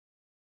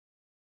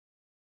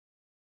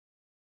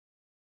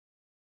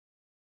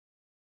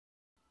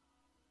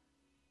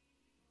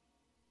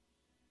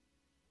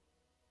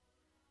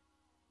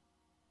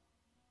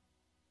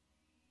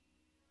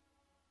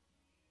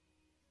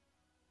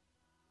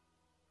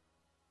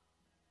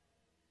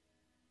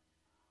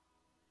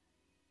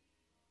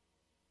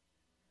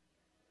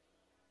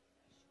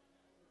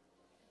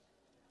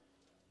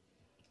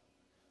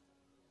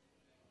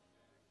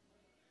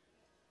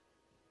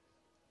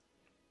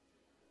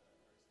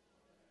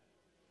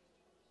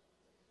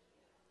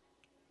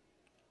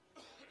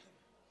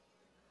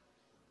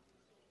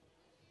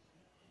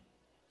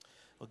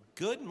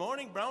Good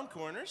morning, Brown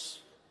Corners.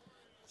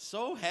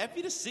 So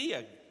happy to see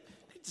you.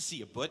 Good to see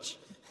you, Butch.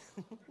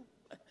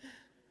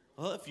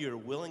 Well, if you're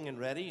willing and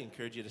ready, I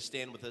encourage you to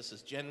stand with us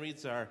as Jen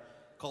reads our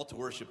call to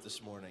worship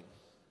this morning.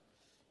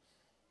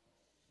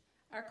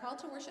 Our call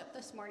to worship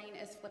this morning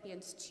is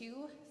Philippians 2,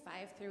 5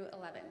 through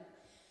 11.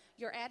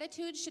 Your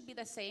attitude should be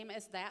the same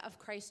as that of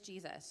Christ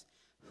Jesus,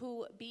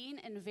 who, being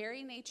in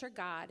very nature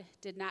God,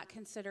 did not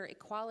consider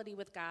equality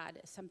with God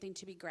something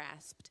to be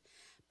grasped,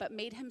 but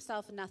made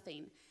himself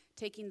nothing,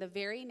 taking the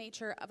very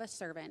nature of a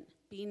servant,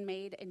 being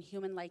made in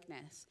human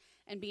likeness.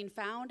 And being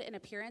found in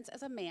appearance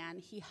as a man,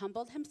 he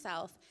humbled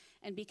himself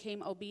and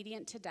became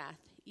obedient to death,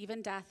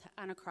 even death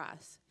on a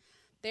cross.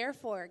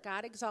 Therefore,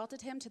 God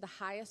exalted him to the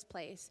highest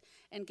place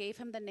and gave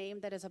him the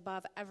name that is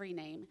above every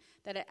name,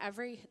 that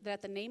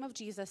at the name of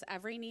Jesus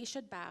every knee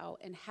should bow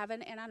in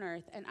heaven and on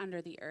earth and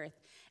under the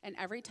earth, and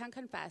every tongue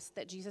confess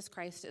that Jesus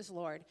Christ is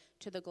Lord,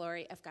 to the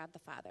glory of God the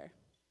Father.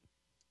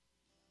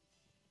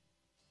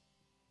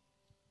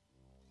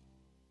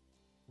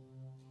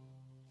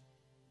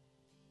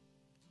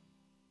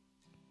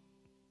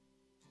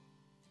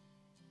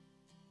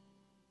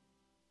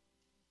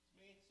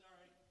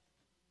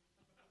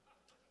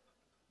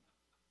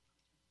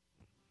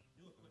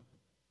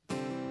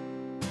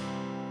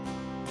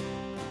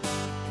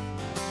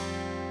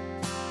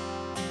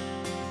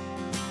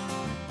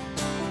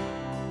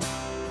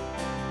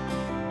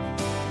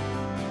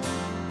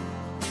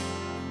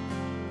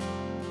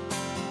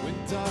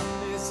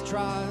 Darkness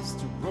tries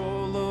to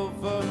roll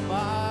over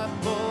my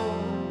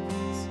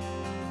bones,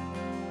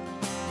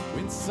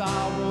 when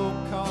sorrow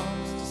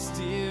comes to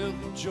steal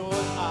the joy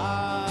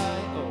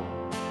I own,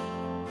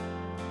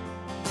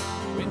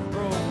 when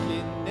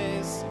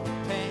brokenness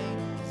and pain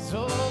is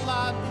all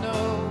I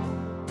know,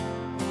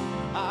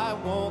 I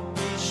won't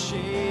be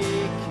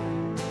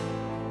shaken,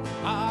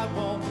 I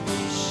won't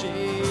be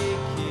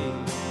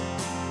shaken.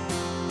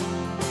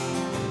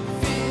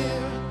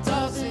 Fear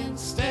doesn't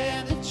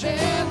stand a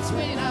chance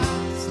when I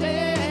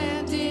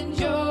stand in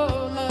your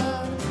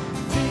love.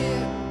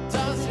 Fear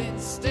doesn't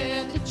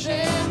stand a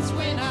chance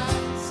when I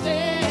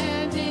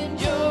stand in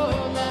your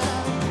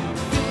love.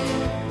 Fear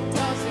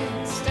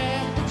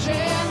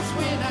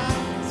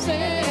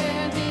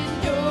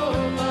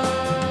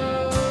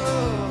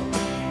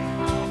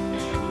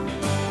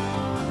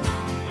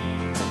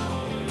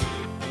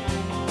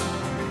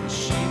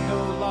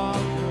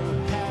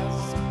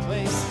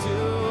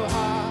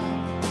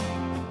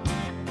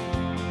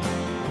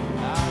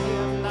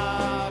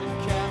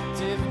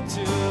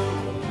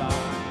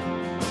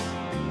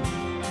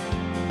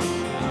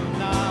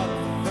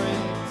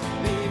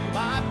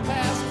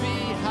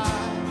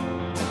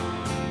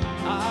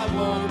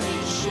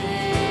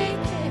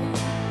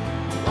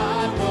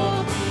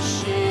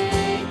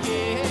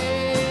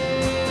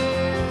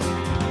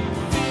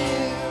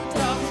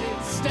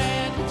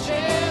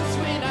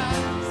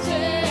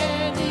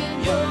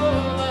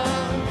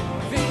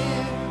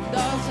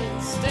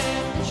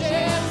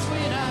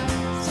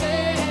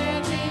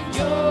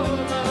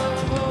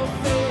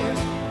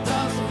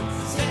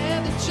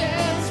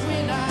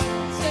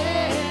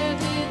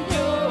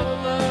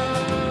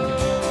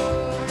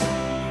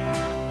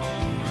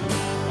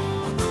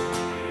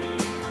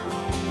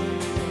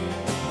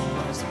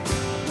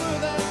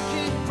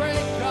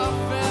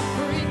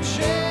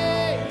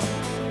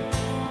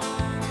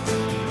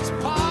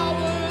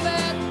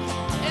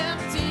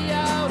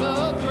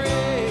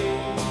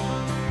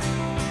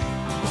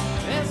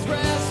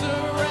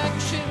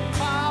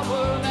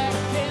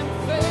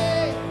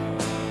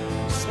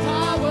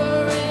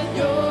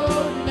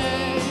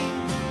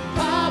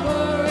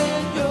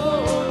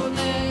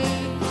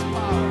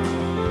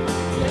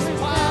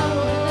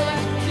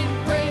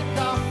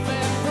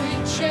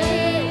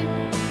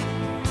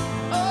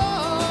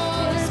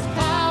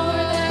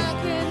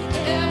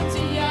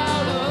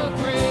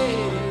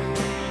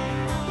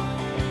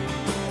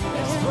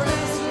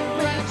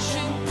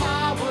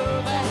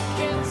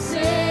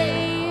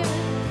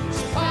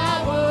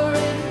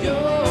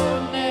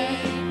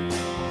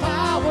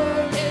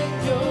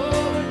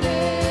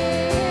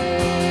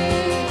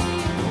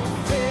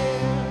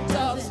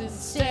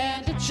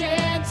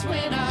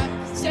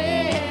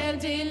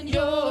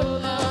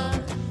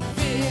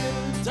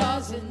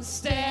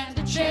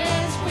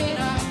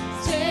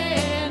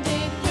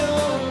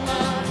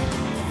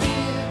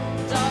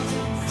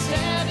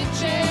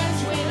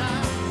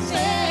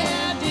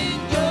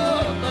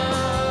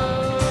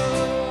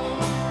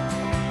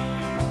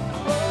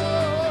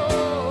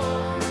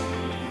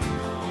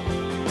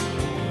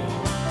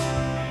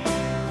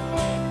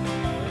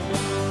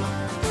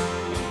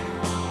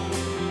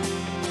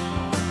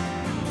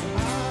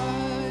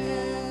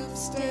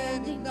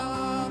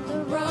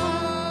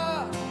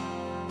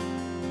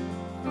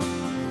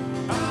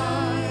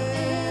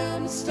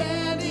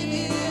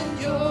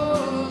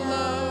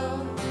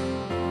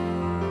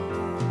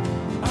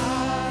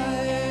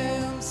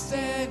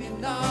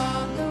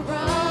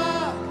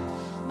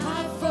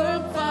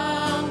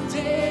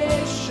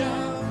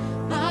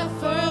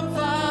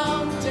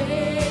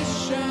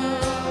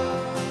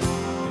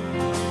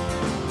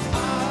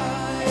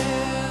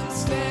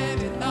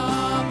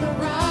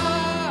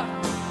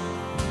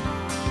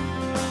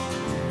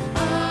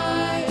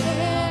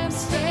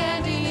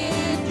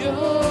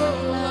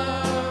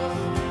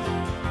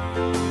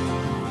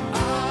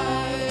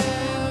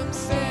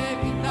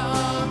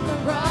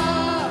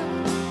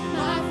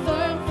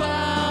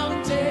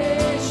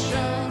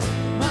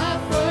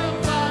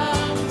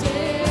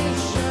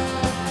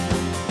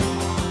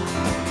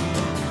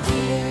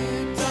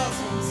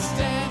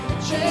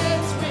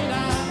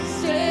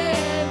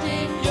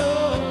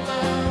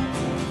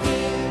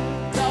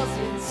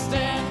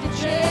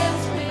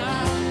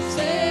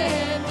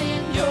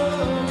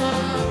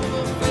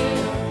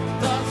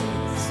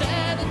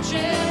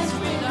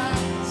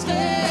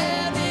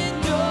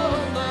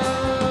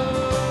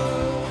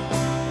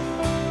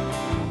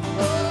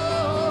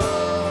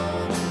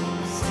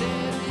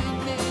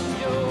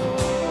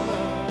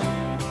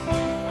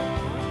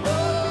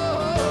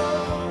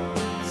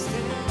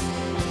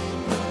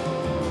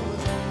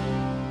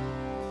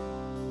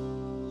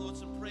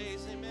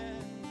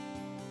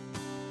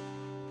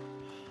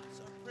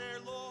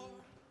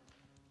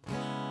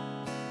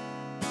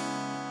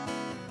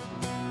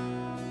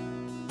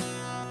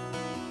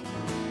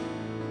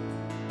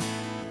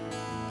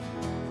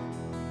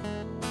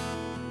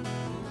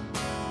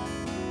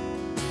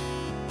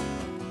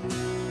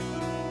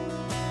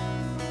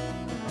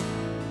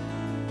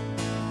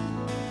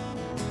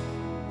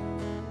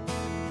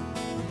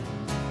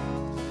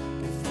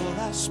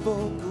I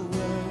spoke a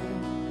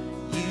word,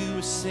 you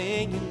were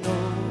singing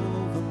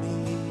over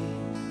me.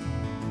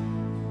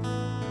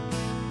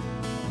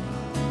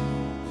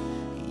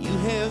 You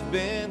have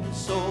been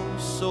so,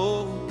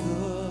 so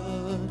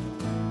good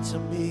to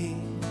me.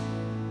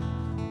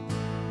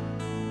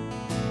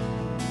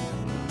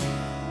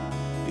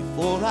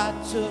 Before I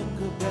took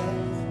a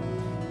breath,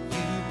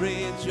 you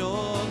breathed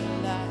your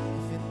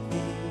life in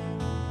me.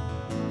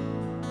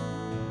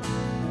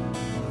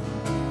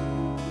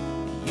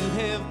 You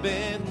have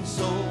been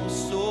so,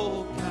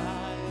 so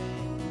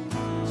kind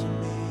to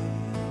me.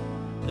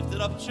 Lift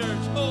it up,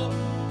 church. Oh,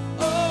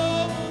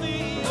 oh,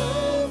 the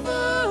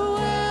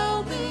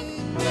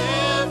overwhelming,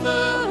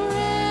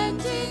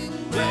 never-ending,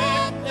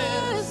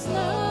 reckless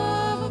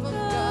love of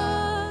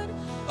God.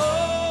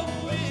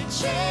 Oh, it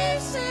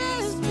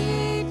chases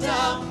me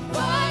down,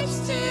 fights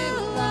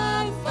till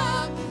I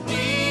found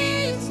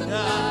peace and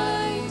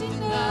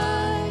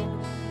 99.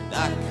 And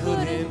I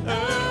couldn't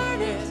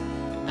earn it,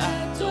 and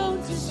I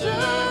don't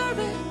deserve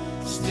it.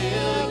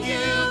 Still,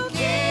 you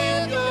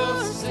give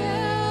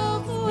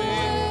yourself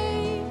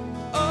away.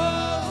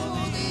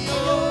 Oh, the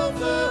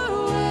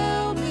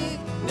overwhelming,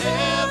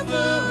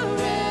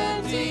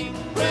 never-ending,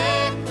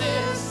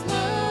 reckless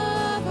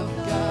love of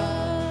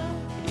God.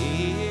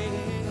 Yeah.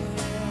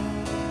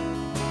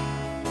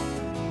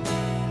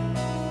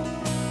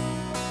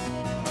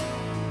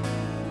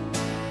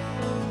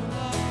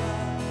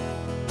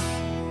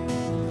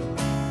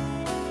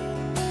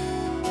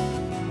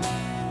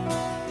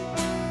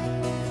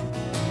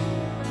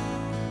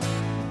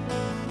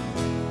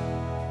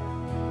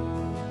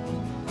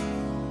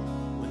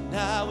 When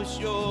I was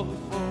your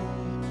foe,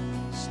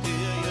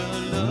 still your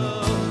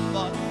love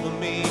fought for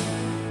me.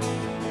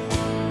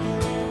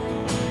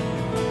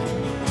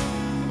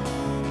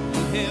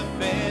 You have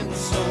been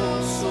so,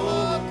 so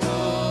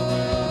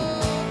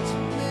good to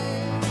me.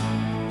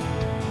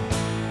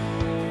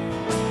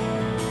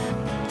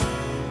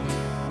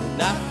 When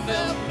I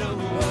felt no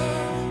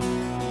worth,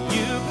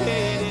 you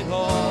paid it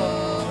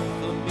all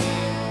for me.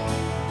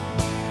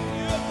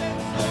 You have been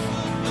so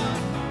good,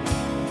 God.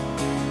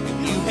 And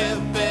you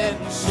have been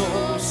so,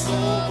 so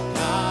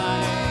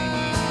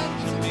kind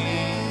to me.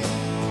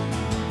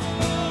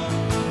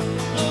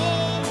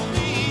 Oh,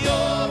 the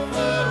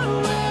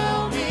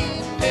overwhelming,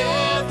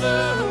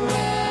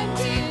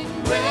 never-ending,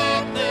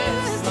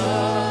 reckless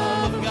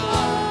love of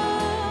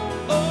God.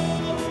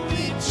 Oh,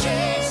 it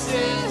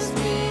chases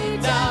me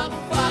down,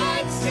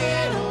 fights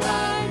till I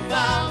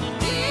found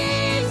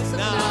peace of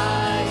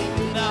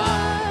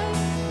 99.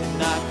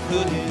 And I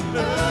couldn't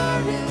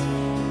earn it,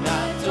 and I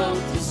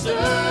don't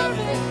deserve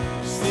it.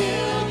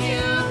 Still,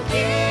 you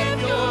give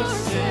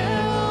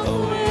yourself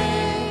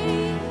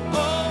away.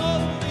 Oh,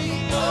 the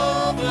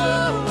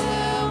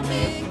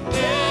overwhelming,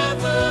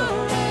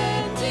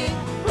 never-ending,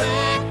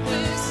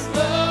 reckless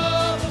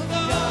love of God.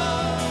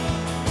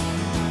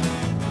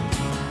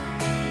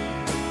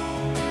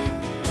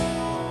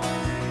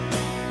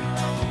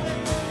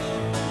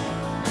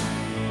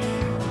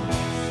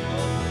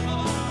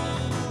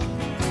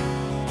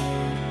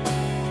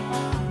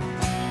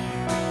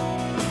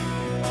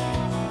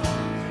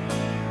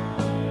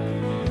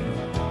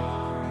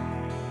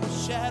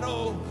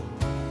 Shadow,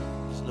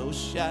 there's no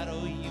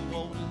shadow you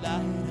won't light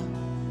up,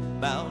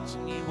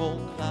 mountain you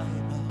won't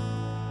climb up,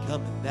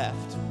 coming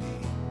after me.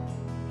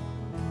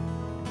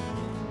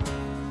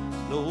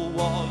 There's no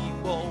wall you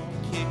won't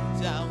kick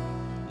down,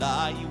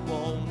 lie you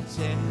won't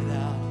tear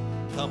down,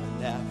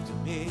 coming after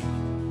me.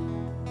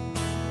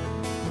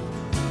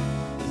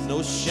 There's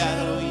no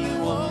shadow you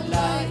won't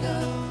light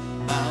up,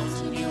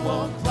 mountain you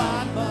won't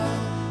climb up,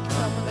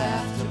 coming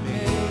after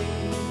me.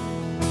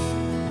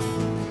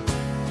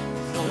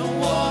 No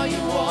wall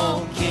you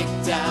won't kick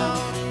down,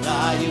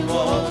 lie you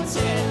won't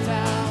tear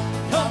down,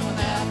 coming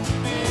after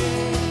me.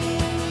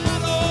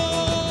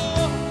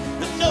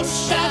 There's no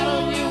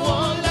shadow you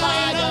won't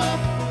light up,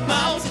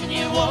 mountain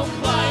you won't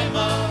climb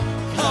up,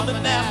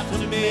 coming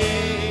after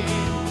me.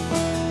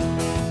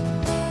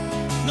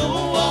 No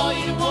wall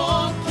you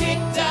won't kick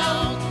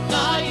down,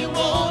 lie you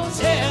won't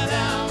tear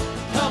down,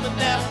 coming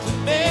after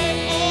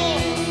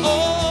me.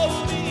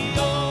 Oh, the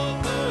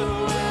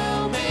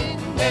overwhelming,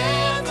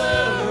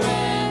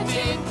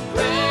 never-ending,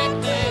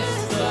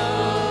 reckless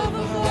love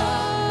of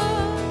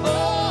God.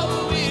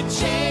 Oh, it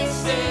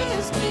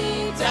chases me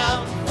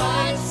down,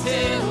 fights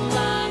till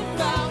I'm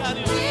found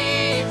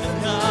peace of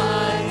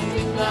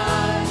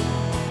 99.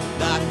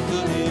 I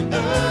couldn't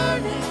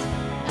earn it,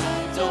 I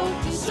don't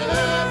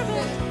deserve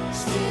it.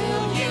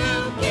 Still,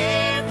 you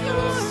give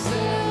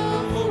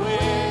yourself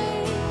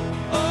away.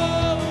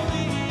 Oh,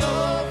 the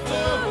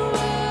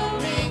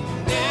overwhelming,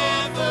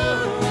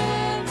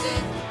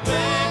 never-ending,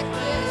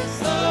 reckless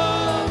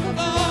love of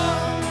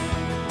God.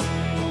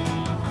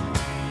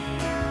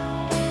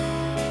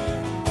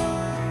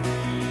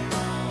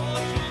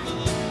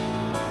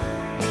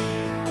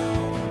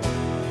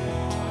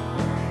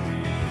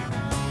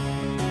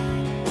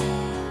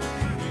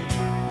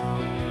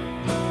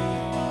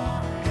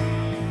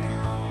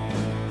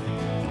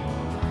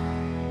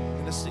 I'm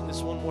gonna sing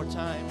this one more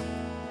time.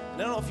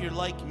 And I don't know if you're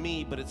like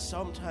me, but it's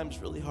sometimes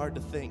really hard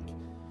to think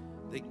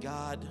that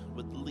God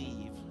would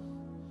leave.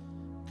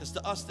 Because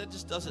to us, that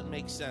just doesn't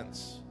make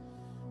sense.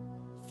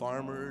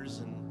 Farmers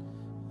and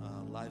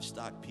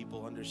livestock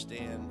people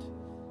understand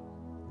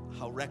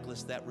how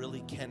reckless that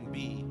really can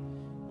be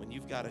when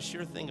you've got a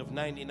sure thing of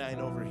 99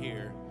 over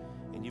here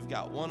and you've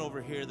got one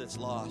over here that's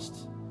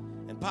lost.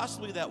 And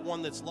possibly that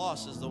one that's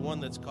lost is the one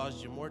that's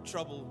caused you more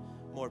trouble,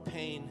 more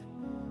pain,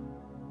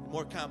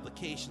 more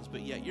complications, but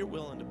yet you're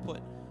willing to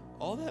put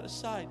all that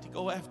aside to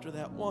go after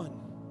that one.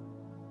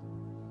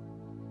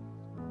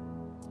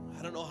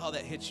 I don't know how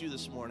that hits you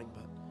this morning,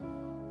 but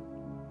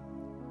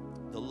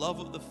the love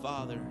of the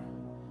Father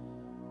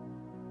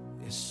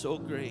is so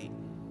great.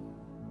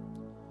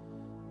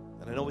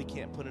 And I know we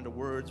can't put into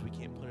words, we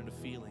can't put into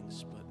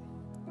feelings, but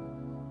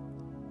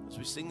as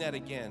we sing that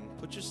again,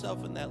 put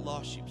yourself in that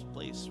lost sheep's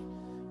place.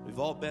 We've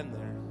all been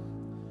there.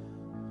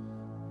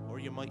 Or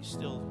you might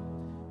still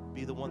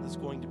be the one that's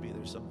going to be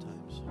there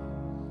sometimes.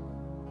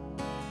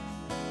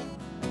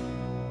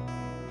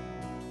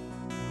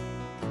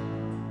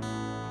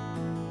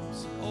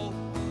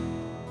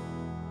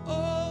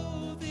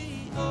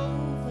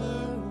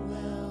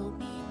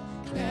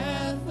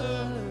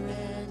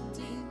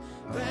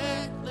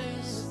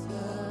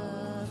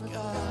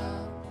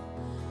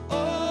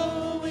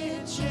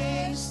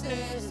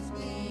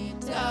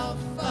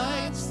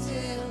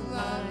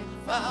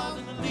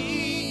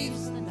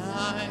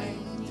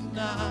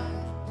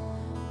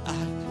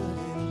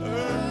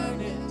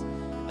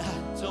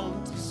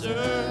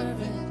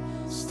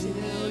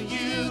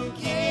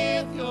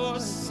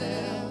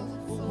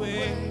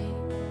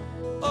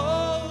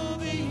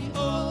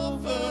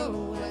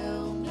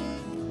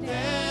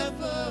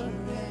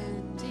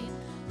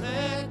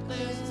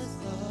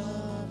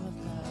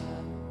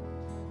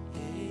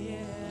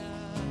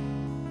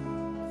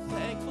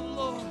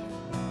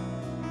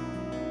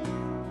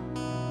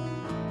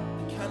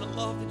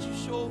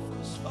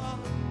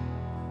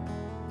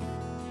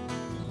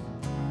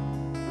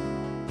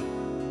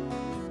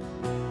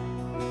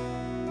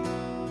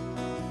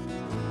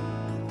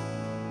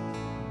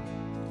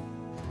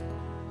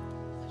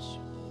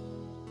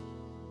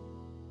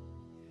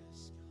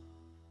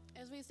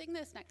 Sing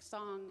this next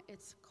song.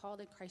 It's called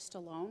In Christ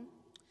Alone.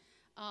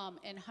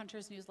 In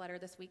Hunter's newsletter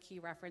this week, he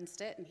referenced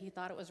it, and he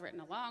thought it was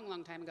written a long,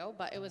 long time ago,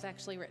 but it was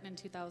actually written in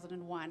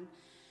 2001.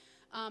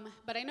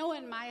 But I know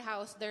in my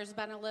house, there's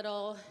been a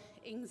little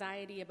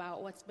anxiety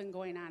about what's been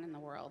going on in the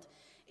world.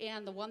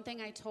 And the one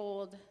thing I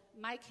told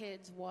my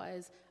kids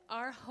was,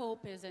 our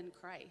hope is in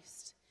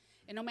Christ.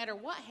 And no matter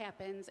what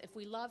happens, if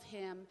we love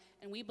him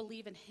and we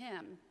believe in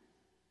him,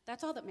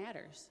 that's all that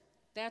matters.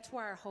 That's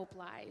where our hope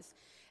lies.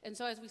 And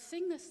so as we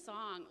sing this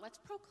song, let's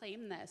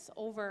proclaim this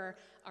over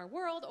our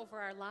world, over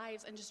our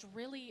lives, and just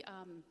really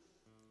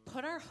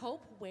put our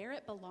hope where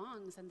it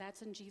belongs, and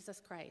that's in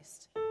Jesus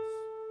Christ.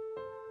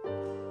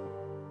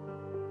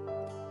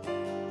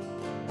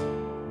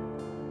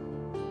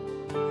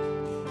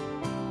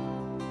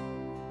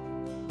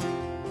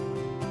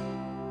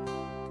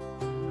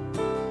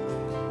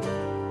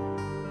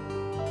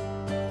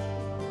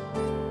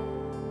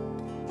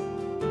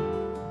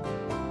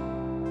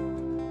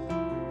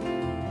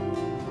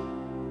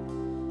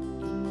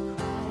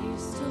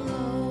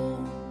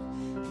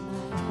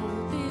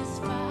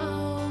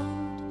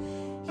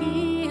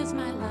 He is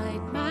my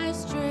light, my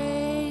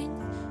strength,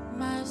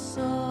 my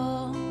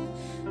soul.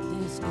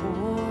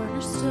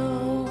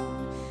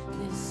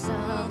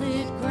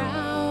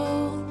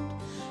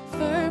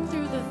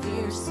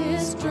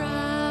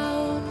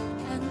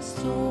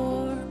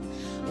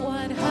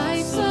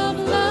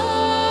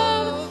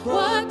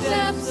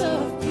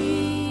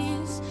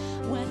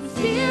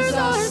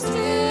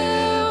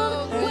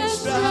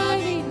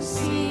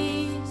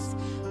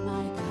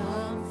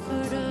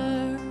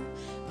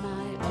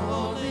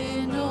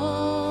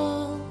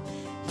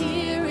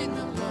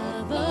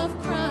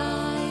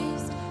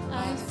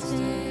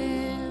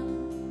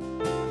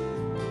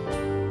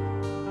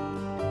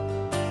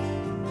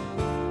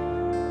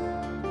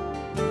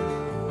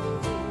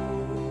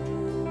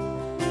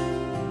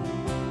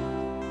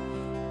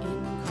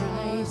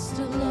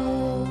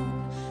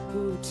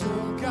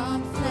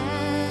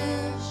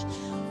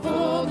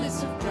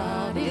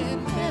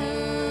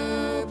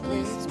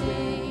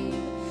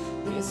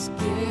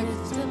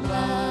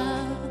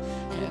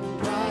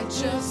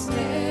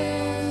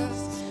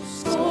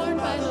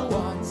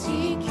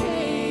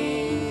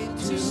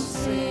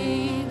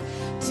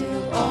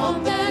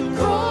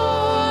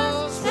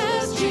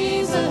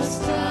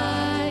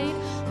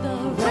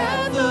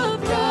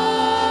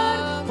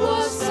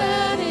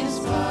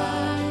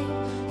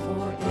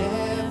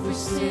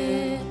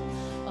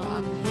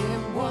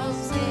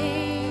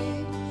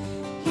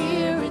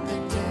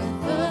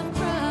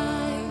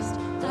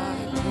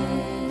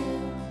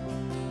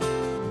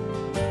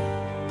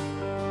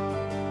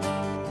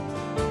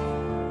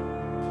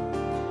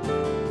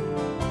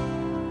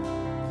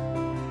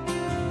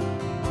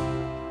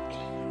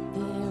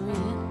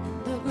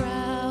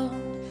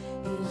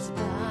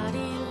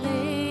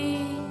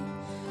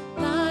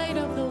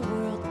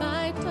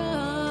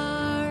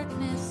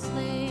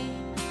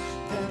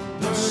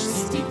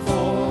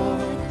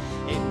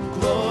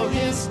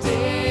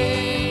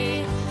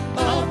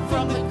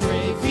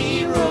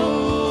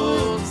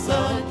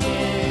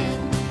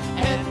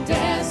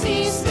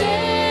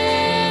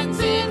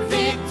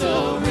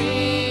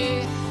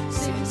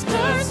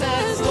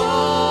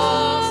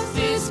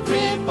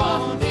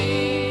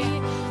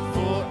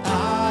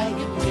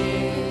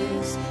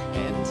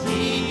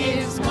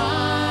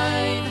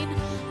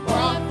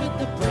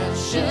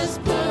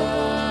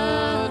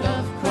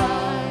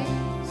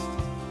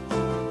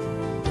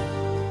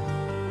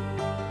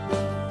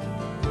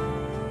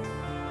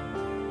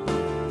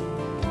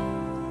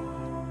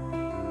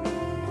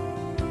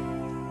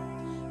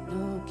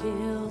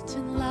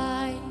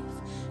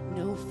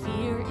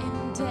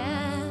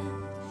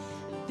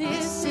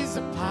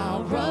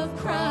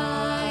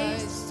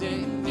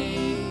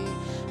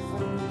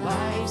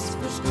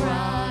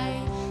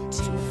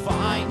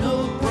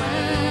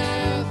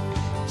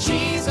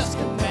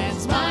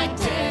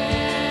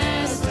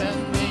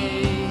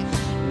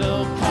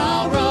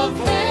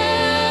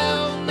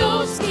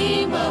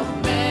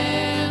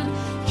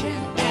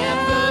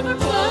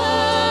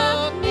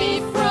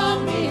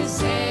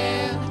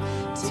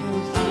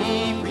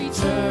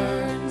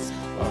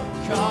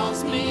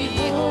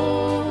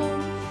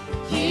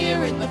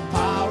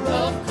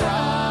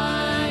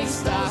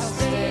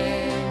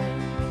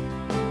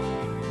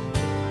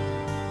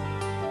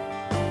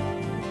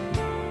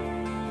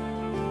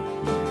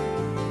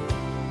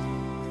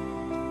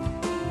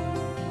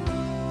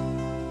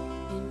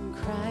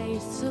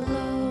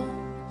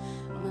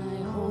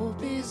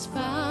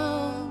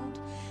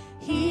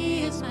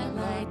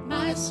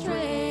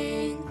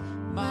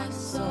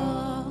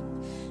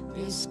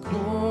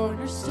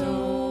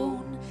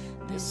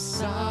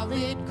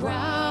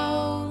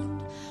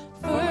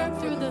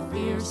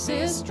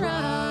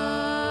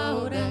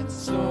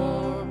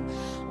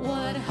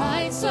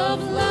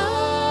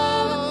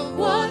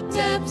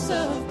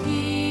 of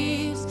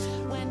Peace.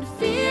 When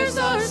fears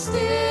are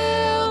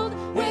stilled,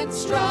 when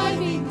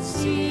striving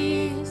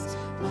ceased,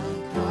 my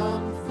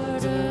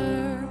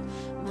Comforter,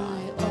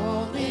 my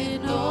all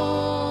in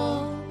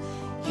all.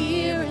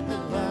 Here in the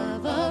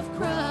love of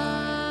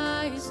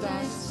Christ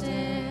I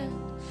stand,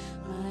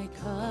 my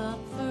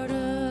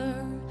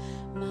Comforter,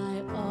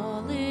 my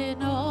all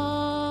in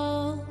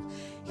all.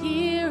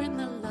 Here in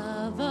the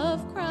love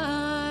of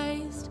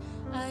Christ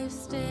I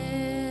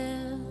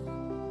stand.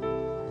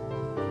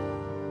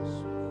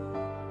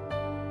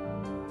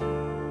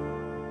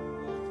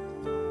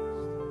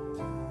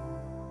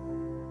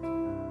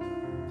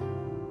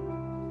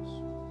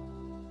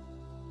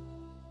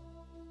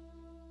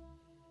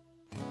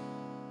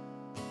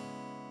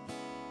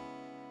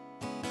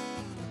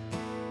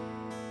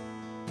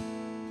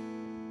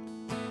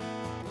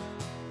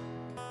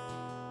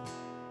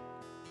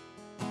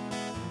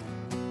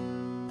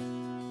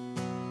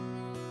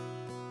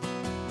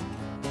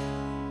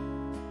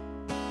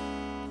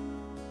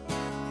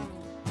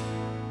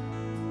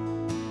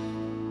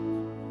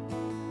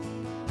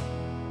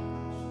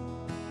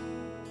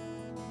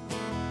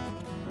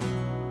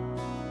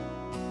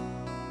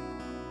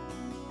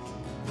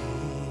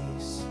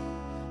 Peace,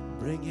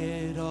 bring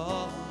it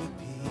all with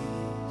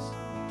peace.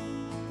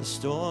 The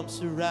storm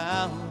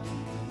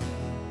surrounding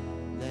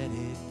me, let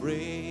it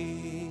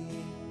break.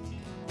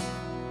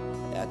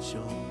 At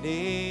your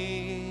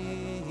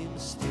name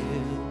still,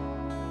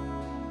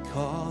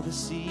 call the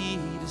sea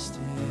to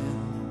still.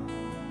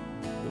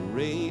 The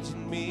rage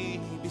in me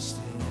be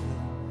still.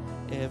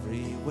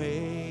 Every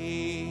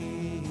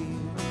wave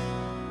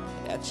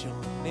at your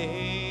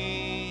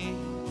name,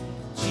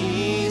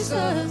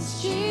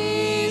 Jesus,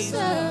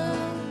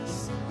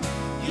 Jesus,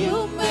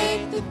 you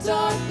make the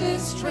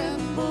darkness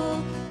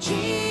tremble.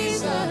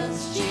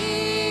 Jesus,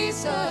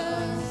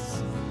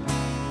 Jesus,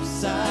 you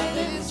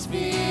silence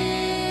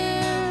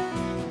fear.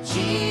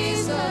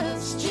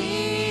 Jesus,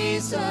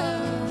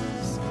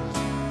 Jesus,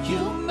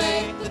 you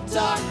make the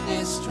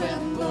darkness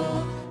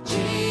tremble.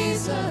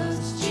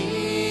 Jesus,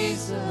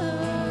 Jesus.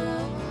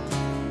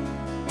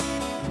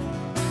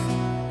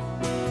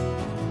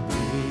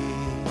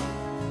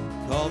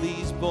 call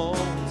these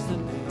bones to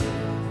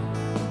live,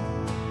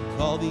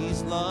 call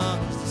these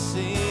lungs to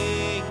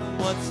sing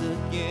once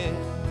again.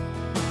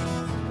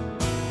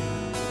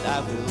 I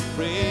will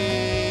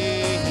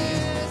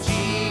praise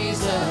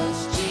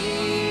Jesus,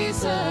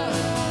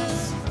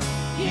 Jesus,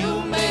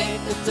 you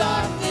make the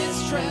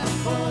darkness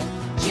tremble.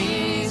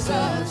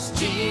 Jesus,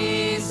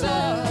 Jesus,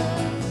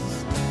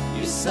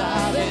 you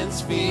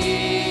silence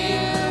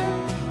fear.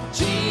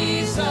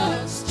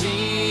 Jesus,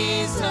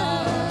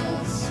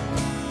 Jesus,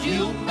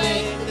 you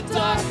make the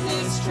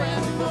darkness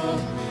tremble.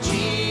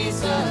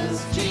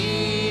 Jesus,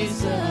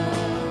 Jesus.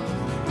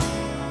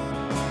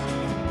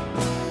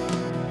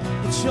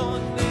 your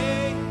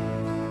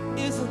name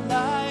is a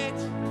light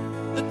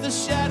that the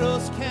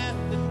shadows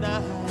can't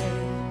deny.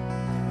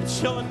 That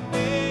your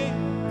name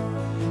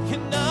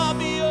cannot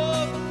be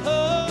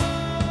overcome.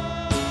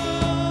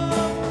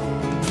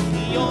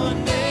 Your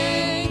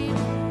name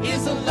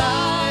is a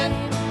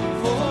light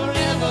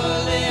forever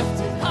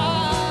lifted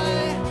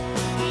high.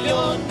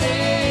 Your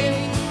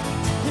name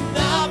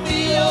cannot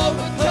be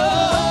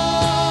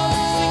overcome.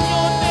 Sing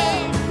your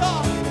name,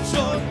 God.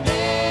 Your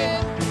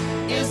name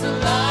is a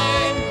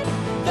light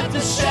that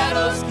the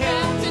shadows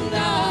can't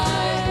deny.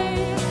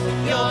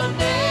 Your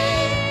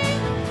name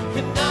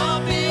cannot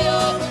be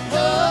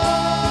overcome.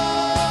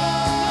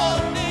 Your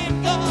name,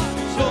 God.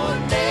 Your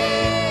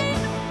name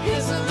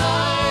is a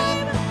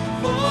light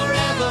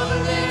forever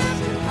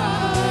lifted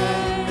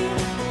high.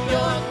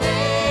 Your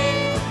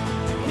name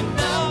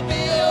cannot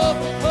be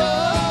overcome.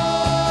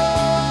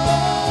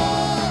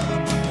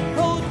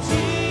 Oh,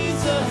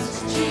 Jesus,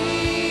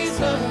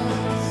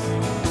 Jesus,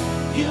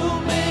 you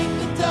make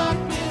the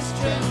darkness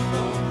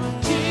tremble.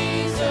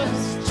 Jesus,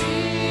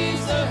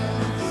 Jesus,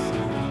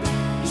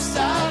 you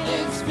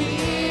silence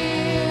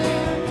fear.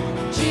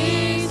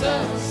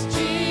 Jesus,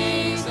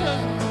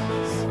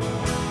 Jesus,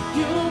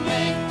 you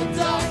make the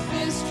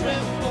darkness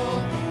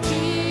tremble.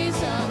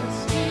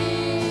 Jesus,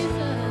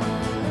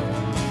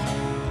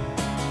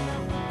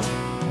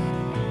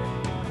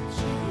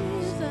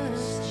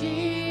 Jesus,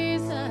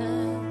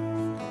 Jesus,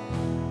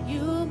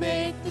 you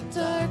make the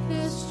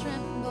darkness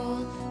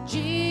tremble.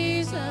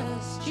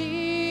 Jesus,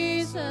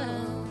 Jesus,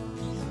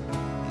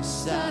 you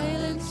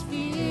silence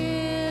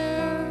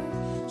fear.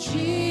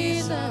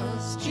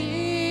 Jesus,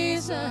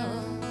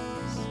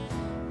 Jesus,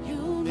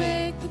 you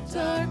make the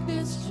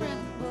darkness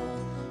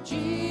tremble.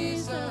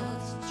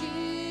 Jesus,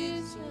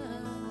 Jesus.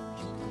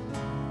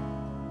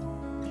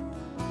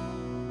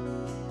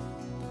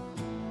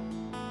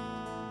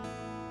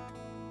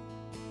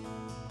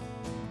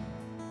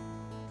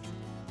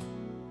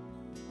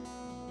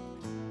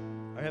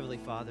 Our Heavenly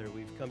Father,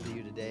 we've come to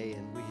you today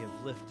and we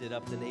have lifted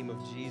up the name of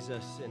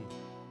Jesus in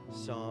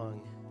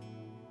song.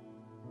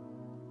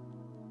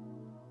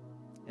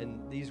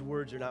 And these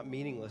words are not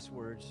meaningless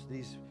words.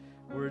 These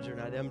words are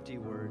not empty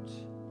words.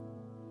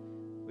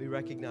 We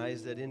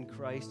recognize that in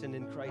Christ and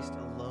in Christ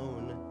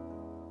alone,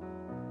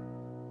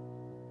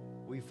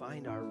 we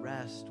find our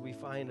rest, we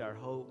find our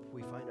hope,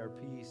 we find our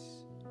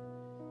peace,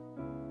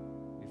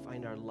 we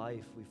find our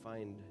life, we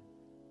find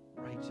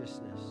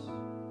righteousness.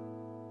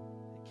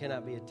 It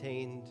cannot be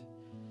attained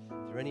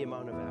through any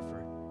amount of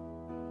effort.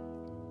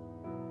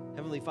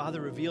 Heavenly Father,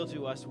 reveal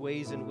to us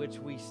ways in which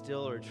we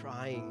still are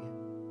trying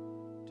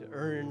to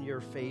earn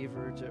your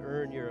favor, to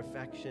earn your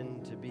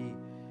affection, to be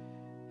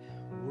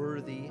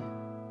worthy.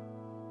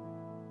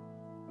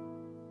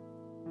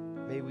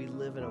 May we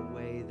live in a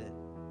way that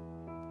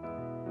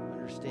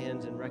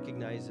understands and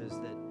recognizes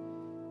that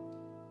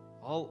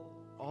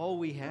all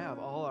we have,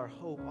 all our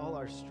hope, all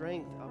our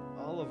strength,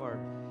 all of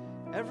our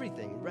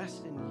everything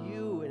rests in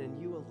you and in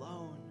you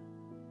alone.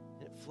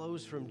 And it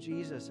flows from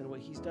Jesus and what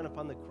he's done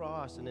upon the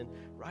cross and then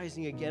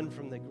rising again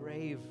from the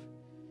grave,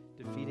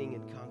 defeating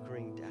and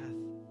conquering death.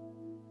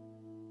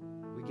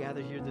 We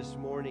gather here this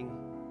morning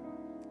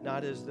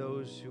not as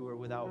those who are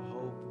without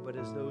hope, but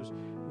as those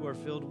who are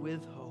filled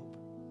with hope.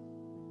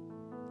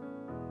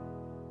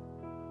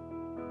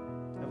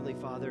 Heavenly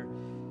Father,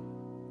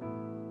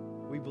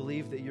 we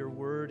believe that your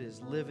word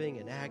is living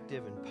and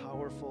active and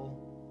powerful.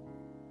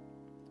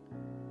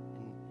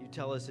 And you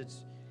tell us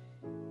it's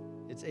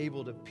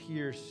able to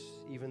pierce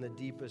even the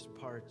deepest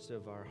parts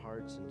of our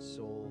hearts and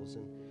souls.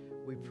 And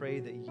we pray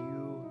that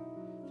you,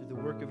 through the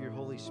work of your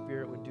Holy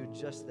Spirit, would do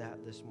just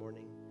that this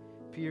morning.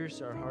 Pierce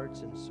our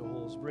hearts and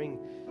souls. Bring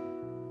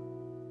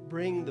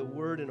the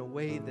word in a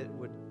way that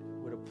would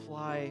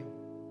apply,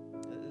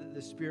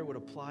 the Spirit would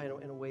apply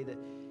in a way that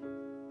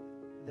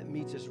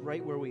meets us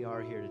right where we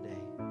are here today.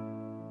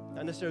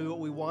 Not necessarily what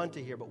we want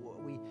to hear, but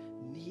what we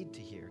need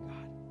to hear,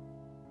 God.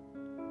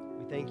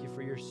 We thank you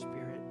for your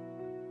Spirit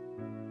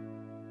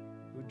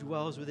who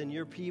dwells within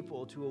your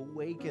people to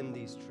awaken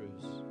these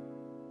truths.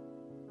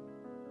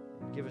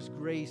 Give us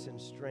grace and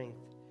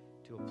strength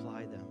to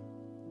apply them.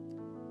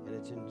 And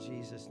it's in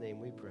Jesus' name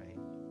we pray.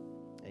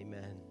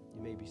 Amen.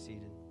 You may be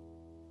seated.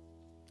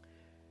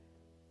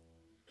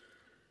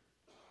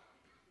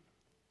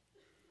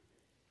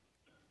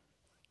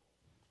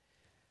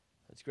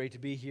 It's great to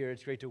be here.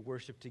 It's great to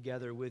worship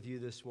together with you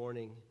this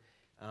morning.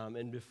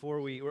 And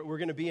before we're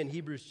going to be in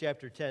Hebrews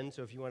chapter 10,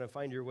 so if you want to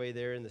find your way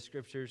there in the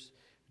scriptures,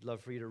 I'd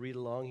love for you to read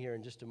along here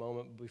in just a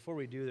moment. But before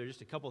we do, there's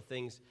just a couple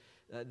things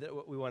that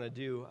we want to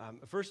do.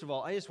 First of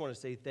all, I just want to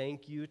say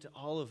thank you to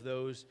all of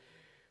those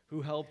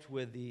who helped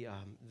with the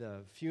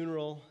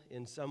funeral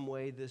in some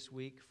way this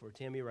week for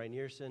Tammy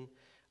Reinierson,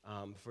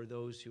 for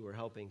those who are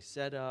helping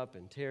set up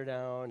and tear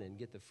down and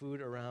get the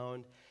food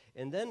around.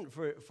 And then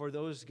for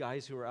those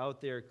guys who are out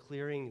there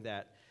clearing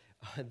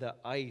the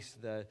ice,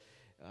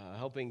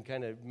 helping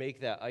kind of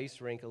make that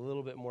ice rink a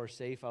little bit more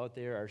safe out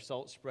there. Our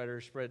salt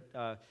spreader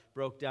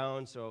broke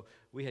down, so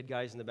we had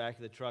guys in the back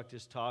of the truck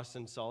just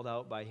tossing salt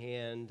out by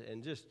hand,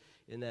 and just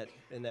in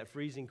that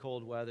freezing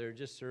cold weather,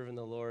 just serving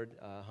the Lord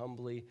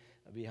humbly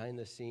behind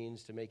the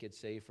scenes to make it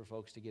safe for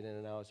folks to get in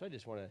and out. So I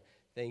just want to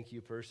thank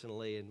you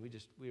personally, and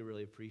we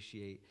really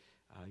appreciate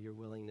your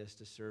willingness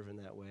to serve in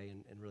that way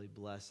and really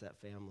bless that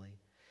family.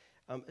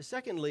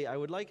 Secondly, I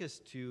would like us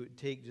to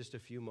take just a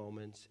few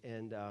moments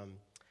and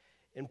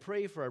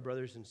pray for our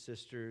brothers and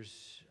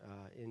sisters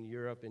in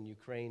Europe and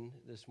Ukraine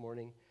this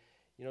morning.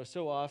 You know,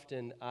 so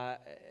often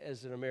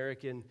as an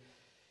American,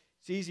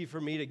 it's easy for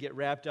me to get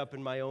wrapped up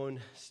in my own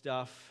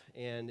stuff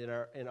and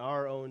in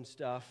our own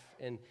stuff,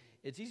 and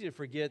it's easy to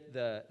forget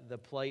the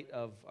plight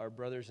of our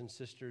brothers and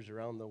sisters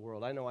around the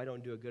world. I know I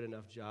don't do a good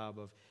enough job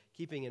of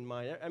keeping in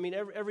mind. I mean,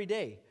 every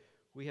day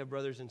we have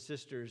brothers and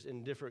sisters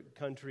in different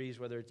countries,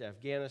 whether it's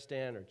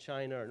Afghanistan or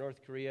China or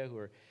North Korea,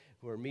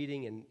 who are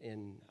meeting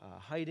in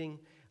hiding,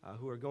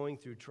 who are going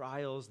through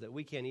trials that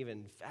we can't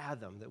even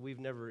fathom, that we've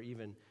never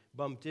even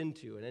bumped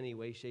into in any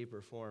way, shape,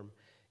 or form.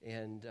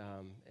 And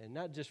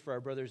not just for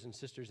our brothers and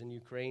sisters in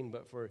Ukraine,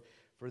 but for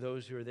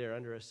those who are there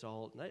under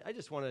assault. And I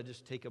just want to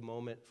just take a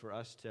moment for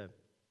us to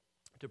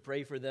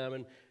pray for them.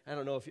 And I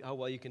don't know how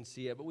well you can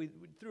see it, but we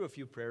threw a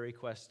few prayer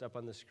requests up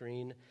on the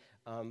screen.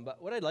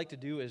 But what I'd like to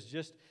do is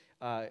just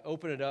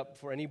open it up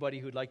for anybody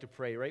who'd like to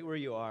pray right where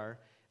you are.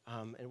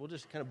 And we'll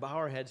just kind of bow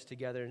our heads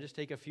together and just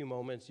take a few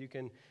moments. You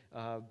can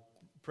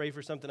pray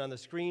for something on the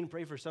screen,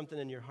 pray for something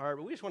in your heart,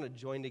 but we just want to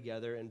join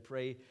together and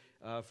pray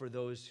for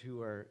those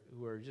who are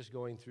just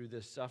going through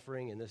this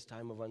suffering and this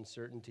time of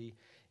uncertainty.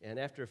 And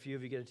after a few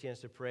of you get a chance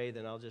to pray,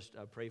 then I'll just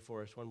pray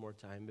for us one more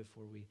time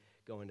before we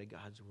go into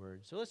God's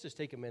Word. So let's just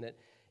take a minute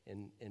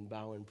and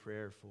bow in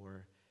prayer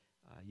for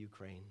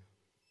Ukraine.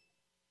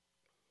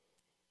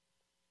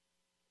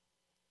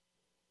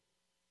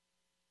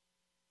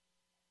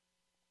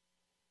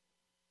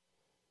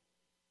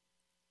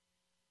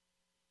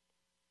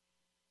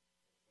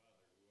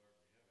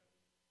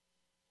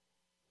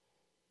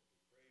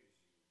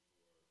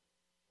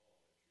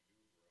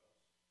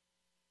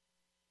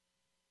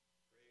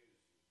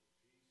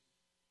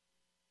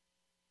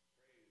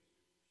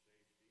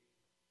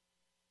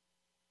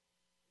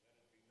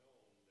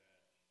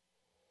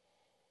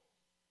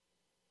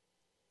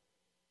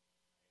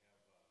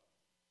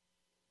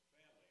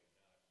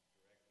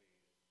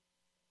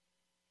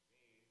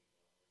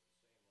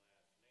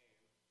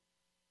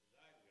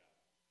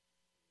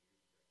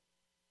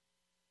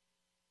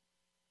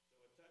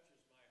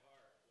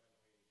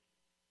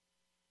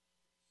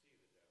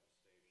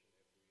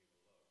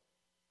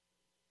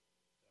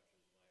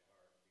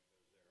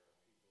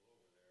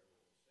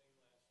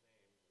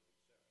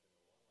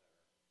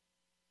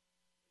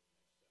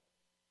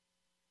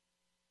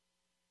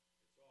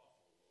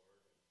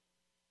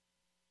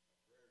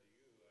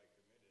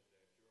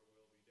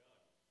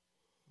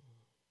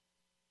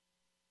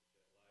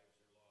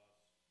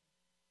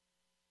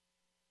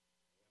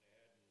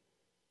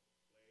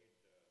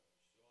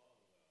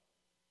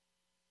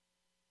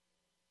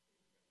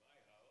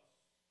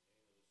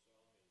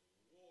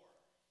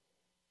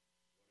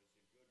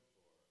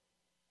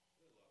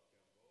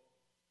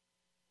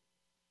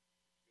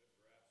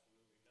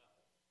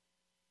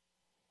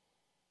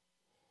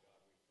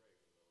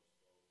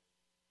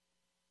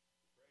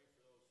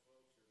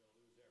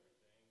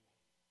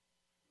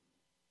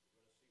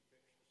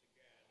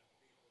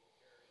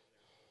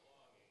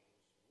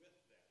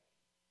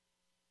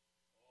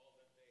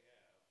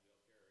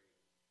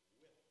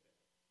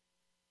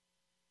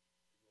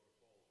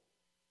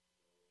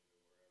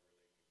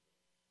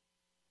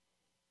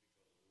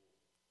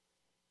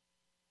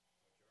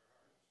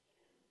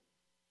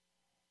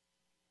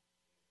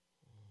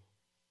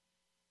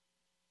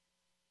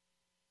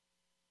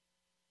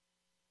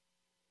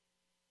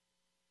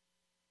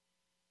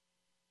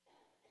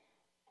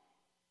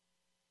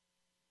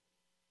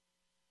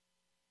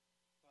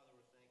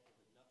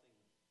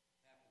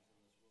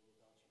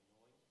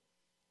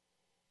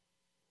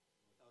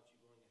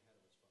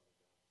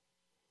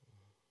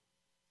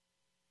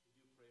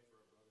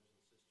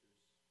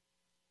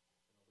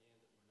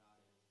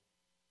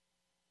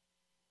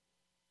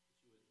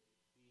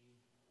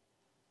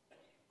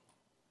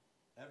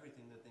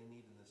 everything that they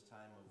need in this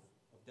time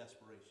of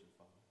desperation,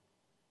 Father.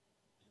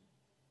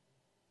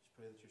 Just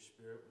pray that your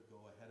Spirit would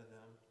go ahead of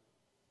them.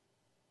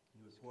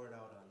 You would pour it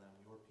out on them,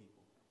 your people.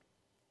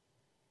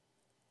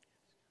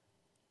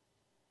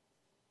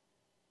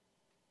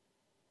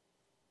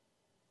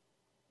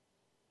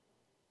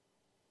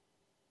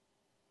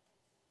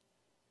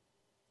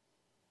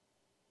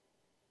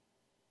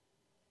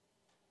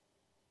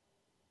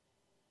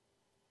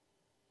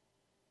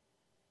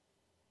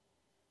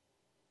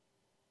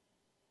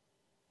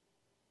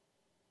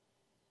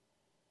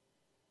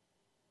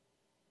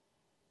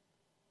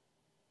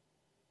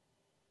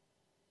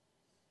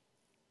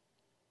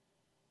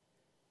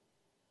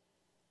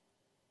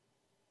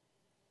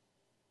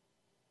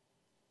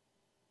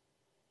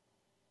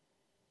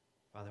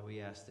 Father,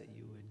 we ask that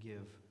you would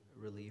give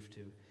relief to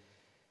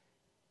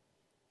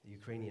the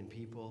Ukrainian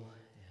people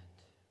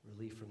and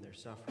relief from their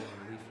suffering,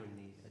 relief from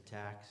the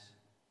attacks.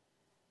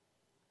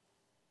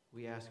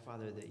 We ask,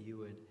 Father, that you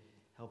would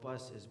help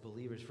us as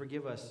believers.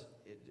 Forgive us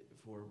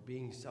for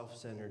being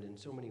self-centered in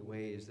so many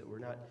ways that we're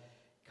not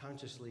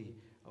consciously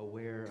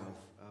aware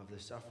of the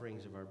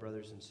sufferings of our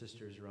brothers and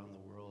sisters around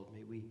the world.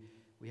 May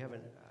we have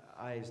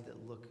eyes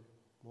that look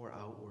more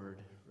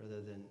outward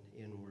rather than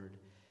inward.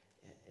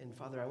 And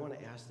Father, I want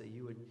to ask that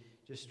you would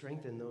just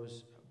strengthen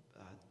those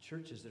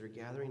churches that are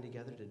gathering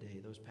together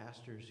today, those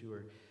pastors who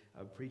are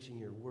preaching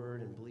your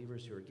word and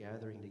believers who are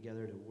gathering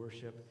together to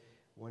worship,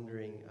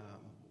 wondering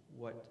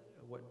what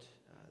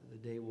the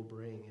day will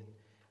bring. And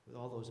with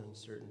all those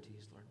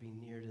uncertainties, Lord, be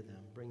near to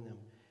them. Bring them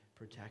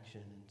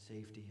protection and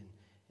safety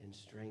and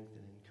strength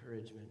and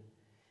encouragement.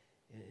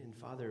 And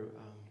Father,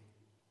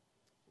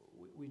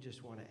 we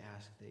just want to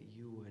ask that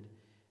you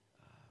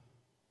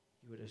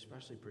would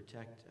especially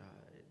protect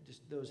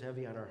just those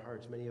heavy on our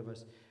hearts. Many of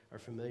us are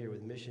familiar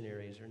with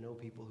missionaries or know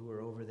people who are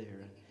over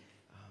there.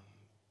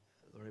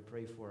 Lord, I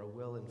pray for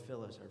Will and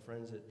Phyllis, our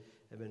friends that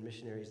have been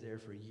missionaries there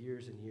for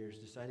years and years,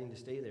 deciding to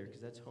stay there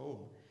because that's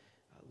home.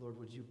 Lord,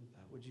 would you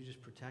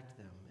just protect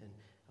them and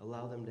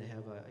allow them to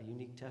have a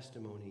unique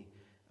testimony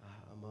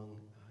among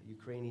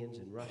Ukrainians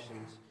and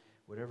Russians,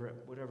 whatever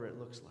it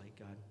looks like,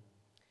 God.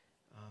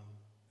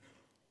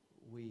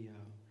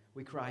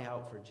 We cry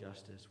out for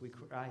justice. We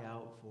cry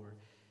out for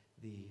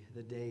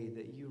the day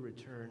that you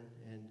return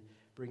and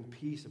bring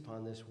peace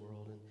upon this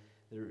world.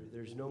 And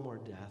there's no more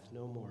death,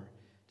 no more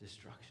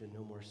destruction,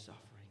 no more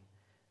suffering.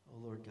 Oh,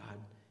 Lord God,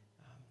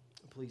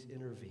 please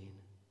intervene.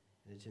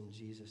 And it's in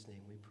Jesus'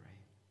 name we pray.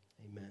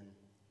 Amen.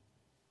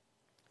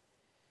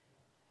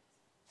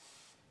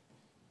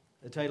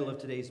 The title of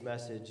today's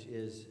message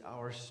is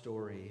Our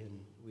Story.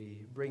 And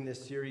we bring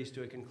this series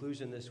to a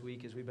conclusion this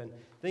week as we've been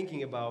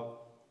thinking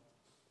about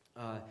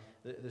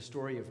the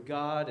story of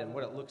God and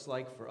what it looks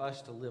like for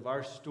us to live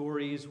our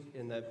stories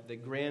in the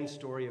grand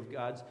story of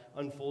God's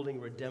unfolding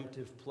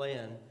redemptive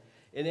plan.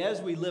 And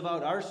as we live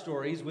out our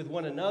stories with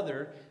one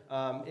another,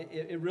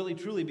 it really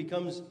truly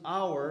becomes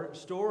our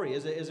story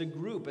as a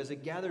group, as a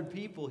gathered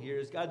people here,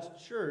 as God's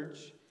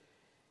church.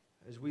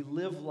 As we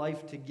live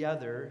life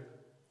together,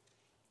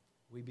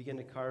 we begin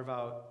to carve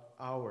out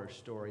our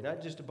story.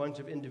 Not just a bunch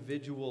of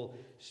individual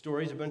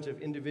stories, a bunch of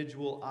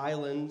individual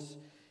islands,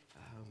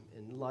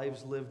 and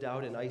lives lived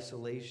out in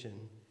isolation,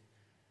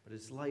 but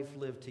it's life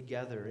lived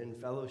together in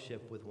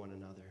fellowship with one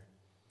another.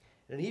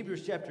 And in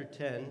Hebrews chapter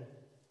 10,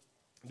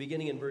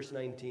 beginning in verse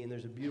 19,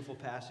 there's a beautiful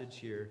passage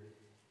here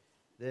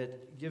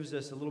that gives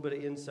us a little bit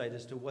of insight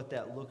as to what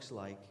that looks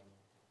like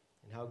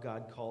and how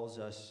God calls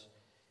us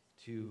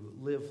to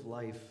live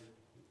life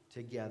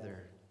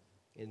together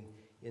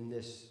in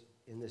this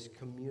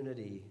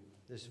community,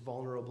 this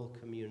vulnerable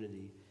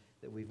community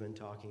that we've been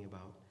talking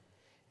about.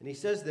 And he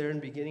says there,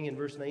 beginning in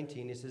verse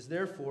 19, he says,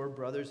 "Therefore,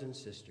 brothers and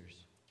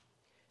sisters,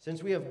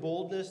 since we have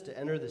boldness to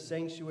enter the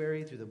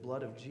sanctuary through the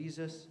blood of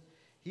Jesus,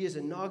 he has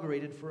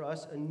inaugurated for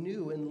us a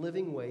new and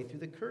living way through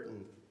the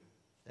curtain,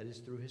 that is,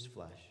 through his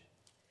flesh.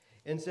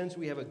 And since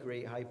we have a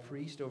great high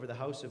priest over the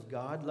house of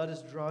God, let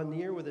us draw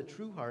near with a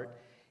true heart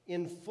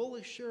in full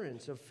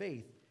assurance of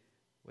faith,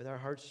 with our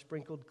hearts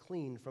sprinkled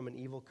clean from an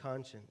evil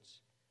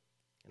conscience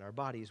and our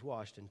bodies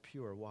washed in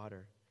pure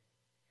water.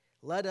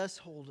 Let us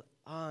hold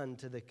on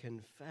to the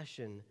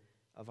confession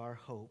of our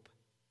hope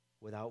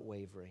without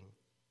wavering,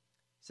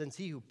 since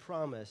he who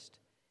promised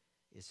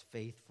is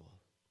faithful.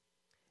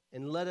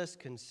 And let us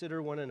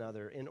consider one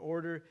another in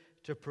order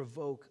to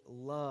provoke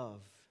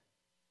love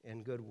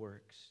and good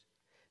works,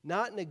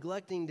 not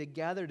neglecting to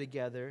gather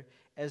together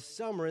as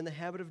some are in the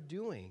habit of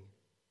doing,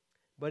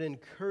 but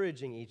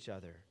encouraging each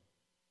other,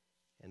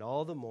 and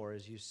all the more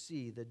as you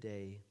see the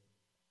day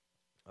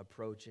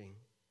approaching."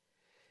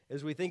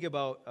 As we think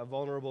about a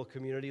vulnerable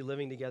community,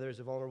 living together as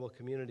a vulnerable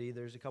community,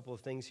 there's a couple of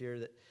things here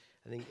that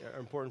I think are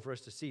important for us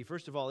to see.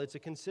 First of all, it's a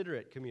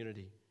considerate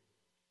community.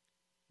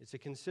 It's a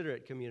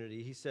considerate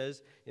community. He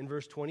says in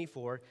verse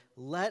 24,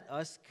 let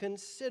us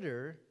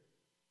consider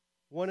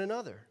one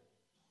another.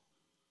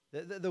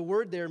 The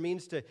word there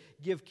means to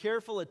give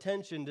careful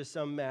attention to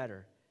some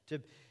matter,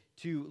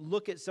 to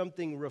look at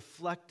something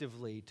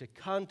reflectively, to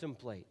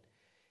contemplate.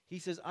 He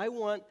says, I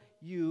want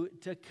you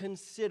to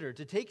consider,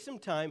 to take some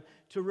time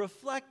to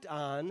reflect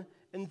on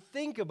and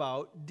think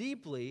about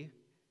deeply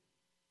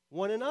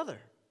one another.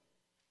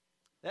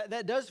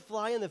 That does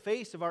fly in the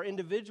face of our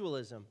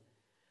individualism.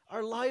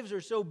 Our lives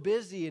are so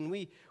busy, and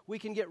we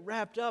can get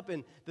wrapped up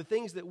in the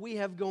things that we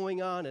have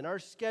going on and our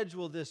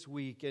schedule this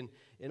week and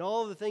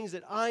all of the things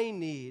that I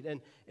need,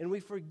 and we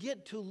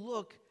forget to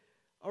look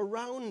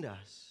around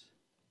us.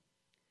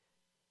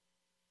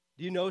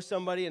 Do you know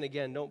somebody, and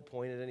again, don't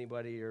point at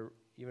anybody or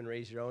even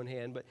raise your own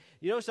hand, but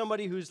you know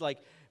somebody who's like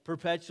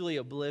perpetually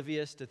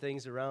oblivious to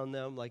things around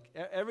them? Like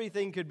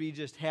everything could be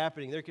just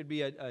happening. There could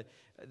be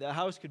the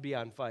house could be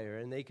on fire,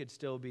 and they could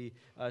still be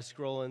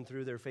scrolling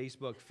through their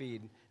Facebook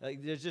feed.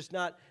 Like they're just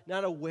not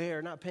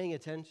aware, not paying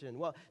attention.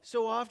 Well,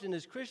 so often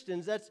as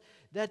Christians,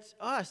 that's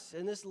us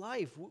in this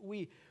life.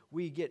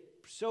 We get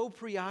so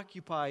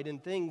preoccupied in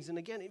things, and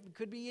again, it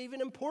could be even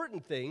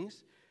important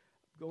things,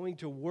 going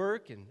to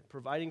work and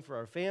providing for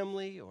our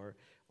family or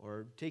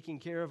taking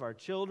care of our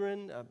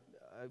children,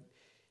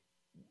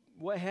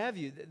 what have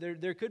you.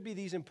 There could be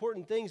these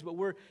important things, but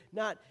we're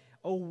not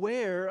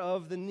aware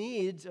of the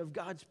needs of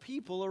God's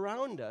people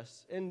around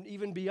us, and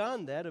even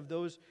beyond that, of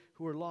those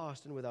who are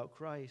lost and without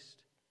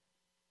Christ.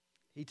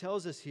 He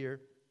tells us here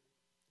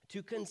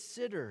to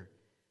consider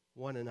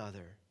one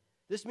another.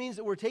 This means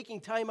that we're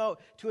taking time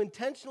out to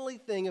intentionally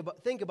think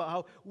about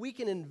how we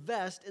can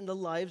invest in the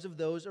lives of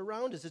those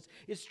around us.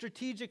 It's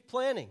strategic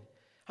planning.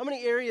 How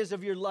many areas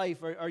of your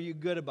life are you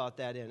good about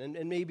that in?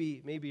 And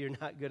maybe you're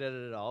not good at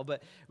it at all,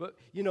 but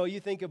you know, you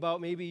think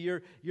about maybe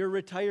your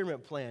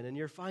retirement plan and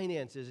your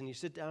finances, and you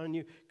sit down and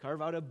you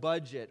carve out a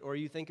budget, or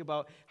you think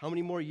about how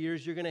many more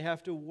years you're going to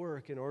have to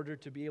work in order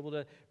to be able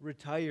to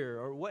retire,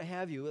 or what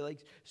have you. Like,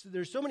 so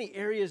there's so many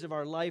areas of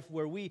our life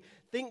where we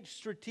think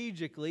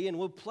strategically and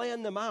we'll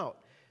plan them out.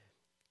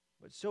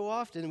 But so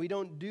often we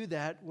don't do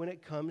that when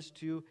it comes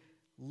to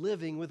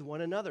living with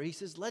one another. He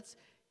says, let's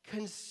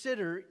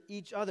consider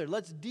each other.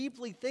 Let's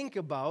deeply think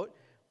about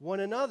one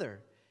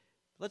another.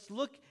 Let's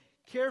look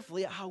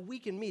carefully at how we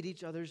can meet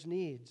each other's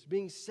needs,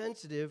 being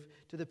sensitive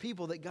to the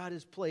people that God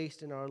has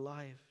placed in our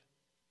life.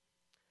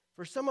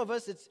 For some of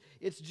us,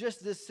 it's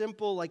just this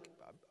simple, like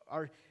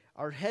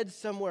our head's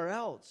somewhere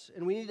else,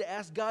 and we need to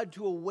ask God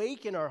to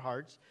awaken our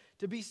hearts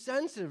to be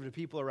sensitive to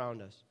people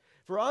around us.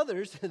 For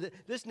others,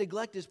 this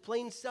neglect is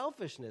plain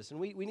selfishness, and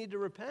we need to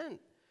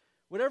repent.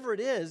 Whatever it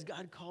is,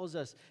 God calls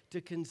us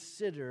to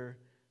consider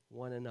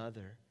one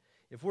another.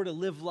 If we're to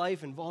live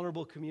life in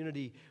vulnerable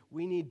community,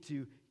 we need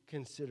to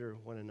consider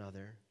one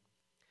another.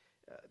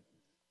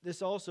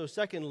 This also,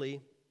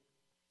 secondly,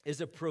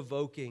 is a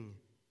provoking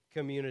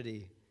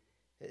community.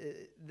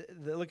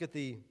 Look at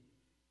the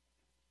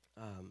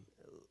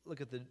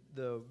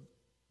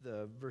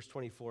verse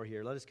 24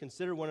 here. Let us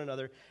consider one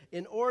another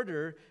in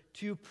order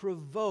to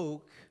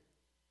provoke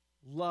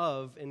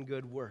love and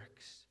good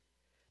works.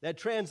 That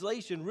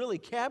translation really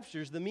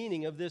captures the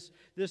meaning of this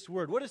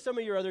word. What do some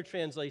of your other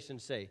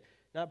translations say?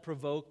 Not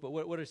provoke, but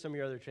what do some of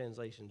your other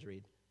translations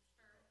read?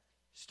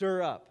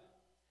 Stir up.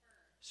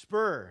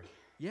 Spur.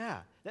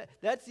 Yeah,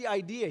 that's the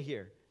idea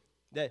here.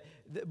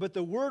 But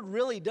the word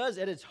really does,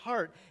 at its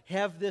heart,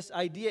 have this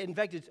idea. In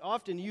fact, it's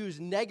often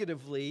used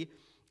negatively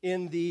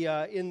in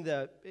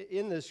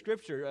the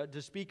Scripture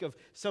to speak of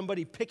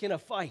somebody picking a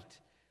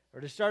fight, or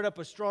to start up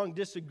a strong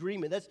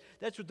disagreement.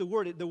 That's what the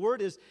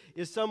word is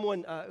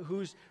someone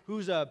who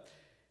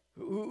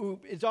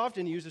it's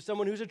often used as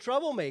someone who's a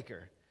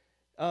troublemaker.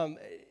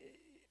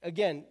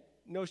 Again,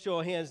 no show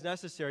of hands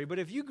necessary, but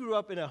if you grew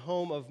up in a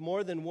home of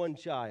more than one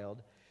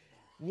child,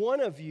 one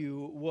of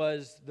you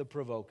was the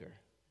provoker.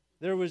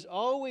 There's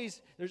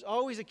always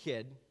a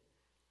kid,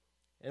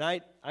 and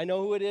I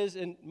know who it is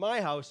in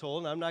my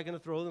household, and I'm not going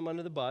to throw them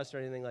under the bus or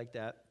anything like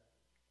that.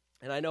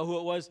 And I know who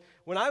it was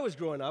when I was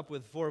growing up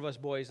with 4 of us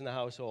boys in the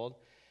household.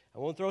 I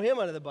won't throw him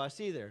under the bus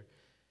either.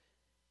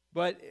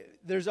 But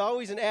there's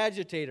always an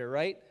agitator,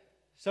 right?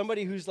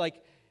 Somebody who's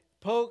like,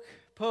 poke,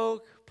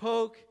 poke,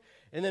 poke,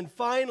 and then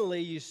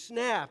finally you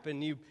snap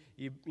and you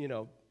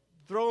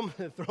throw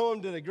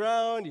him to the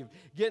ground. You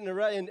get in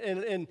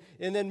a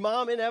and then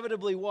mom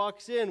inevitably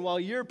walks in while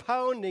you're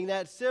pounding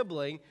that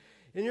sibling,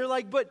 and you're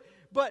like, but.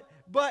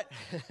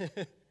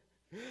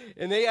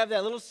 And they have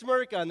that little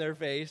smirk on their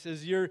face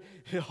as you're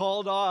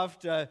hauled off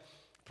to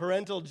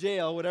parental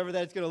jail, whatever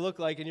that's going to look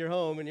like in your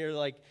home, and you're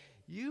like,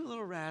 you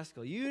little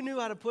rascal, you knew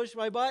how to push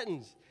my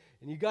buttons,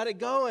 and you got it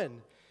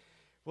going.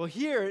 Well,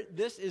 here,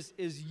 this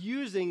is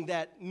using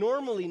that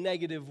normally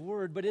negative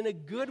word, but in a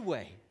good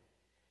way.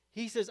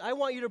 He says, I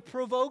want you to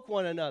provoke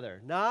one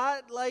another,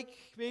 not like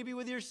maybe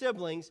with your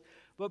siblings,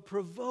 but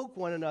provoke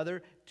one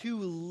another to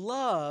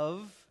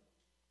love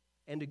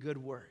and to good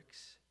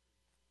works.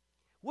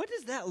 What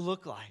does that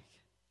look like?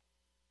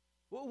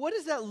 What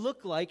does that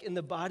look like in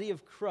the body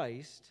of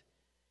Christ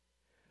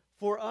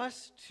for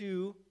us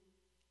to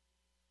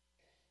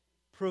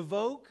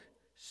provoke,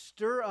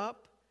 stir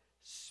up,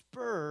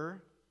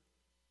 spur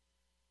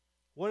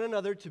one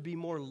another to be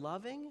more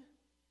loving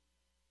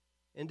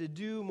and to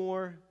do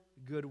more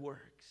good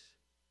works?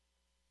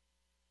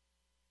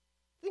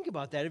 think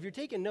about that. If you're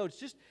taking notes,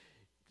 just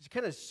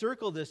kind of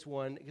circle this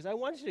one, because I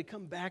want you to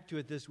come back to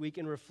it this week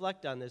and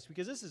reflect on this,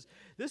 because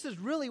this is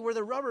really where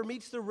the rubber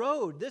meets the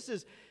road. This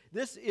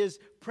is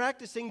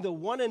practicing the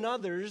one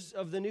another's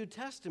of the New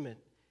Testament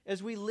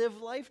as we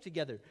live life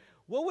together.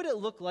 What would it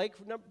look like,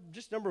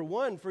 just number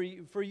one, for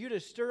you to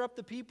stir up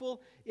the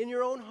people in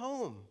your own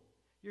home,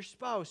 your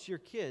spouse, your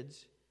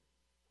kids?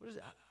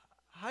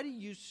 How do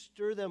you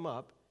stir them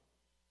up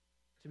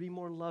to be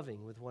more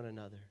loving with one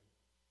another?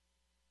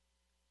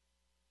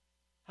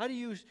 How do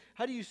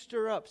you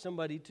stir up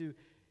somebody to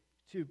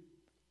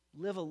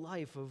live a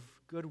life of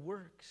good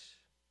works?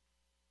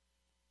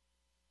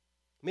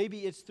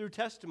 Maybe it's through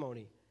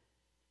testimony.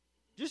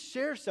 Just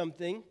share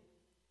something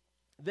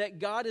that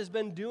God has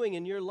been doing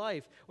in your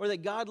life, or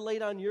that God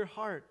laid on your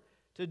heart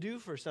to do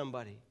for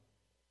somebody.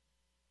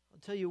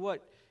 I'll tell you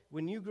what,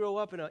 when you grow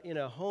up in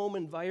a home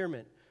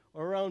environment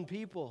or around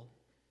people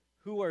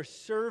who are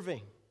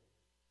serving,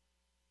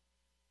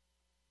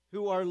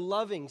 who are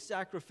loving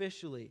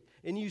sacrificially,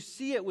 and you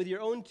see it with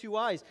your own two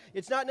eyes,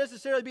 it's not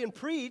necessarily being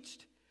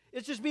preached,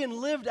 it's just being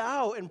lived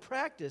out and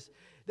practiced.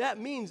 That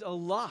means a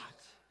lot.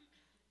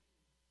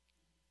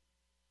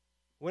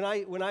 When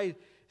I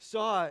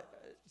saw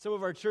some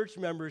of our church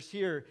members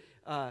here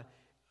at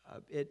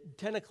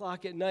 10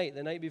 o'clock at night,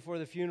 the night before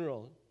the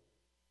funeral,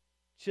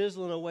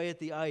 chiseling away at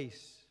the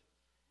ice,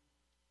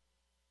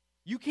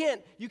 you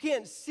can't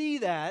see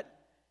that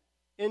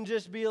and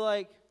just be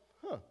like,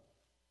 huh.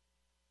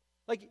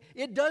 Like,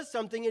 it does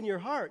something in your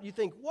heart. You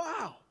think,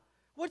 wow,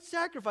 what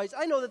sacrifice.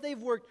 I know that they've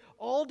worked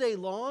all day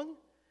long.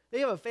 They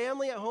have a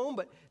family at home,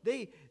 but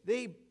they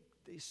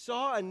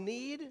saw a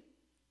need,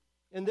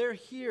 and they're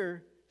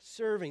here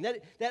serving.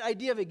 That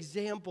idea of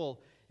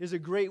example is a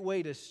great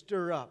way to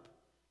stir up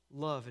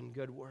love and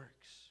good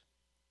works.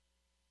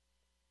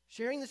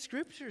 Sharing the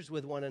scriptures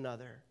with one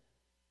another.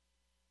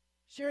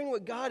 Sharing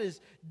what God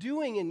is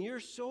doing in your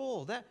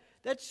soul.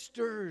 That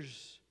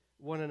stirs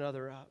one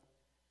another up.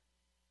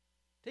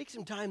 Take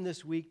some time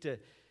this week to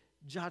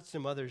jot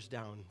some others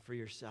down for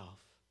yourself.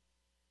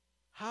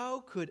 How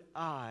could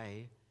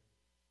I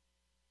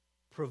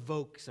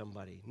provoke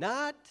somebody?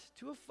 Not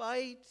to a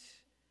fight,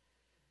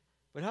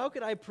 but how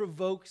could I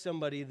provoke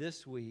somebody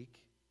this week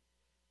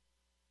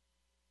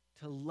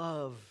to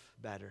love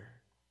better,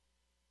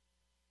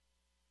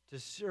 to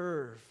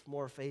serve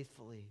more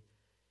faithfully,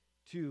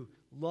 to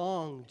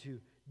long to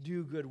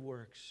do good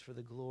works for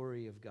the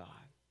glory of God?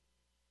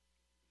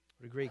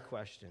 What a great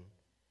question.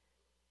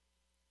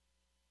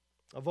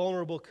 A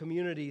vulnerable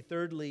community,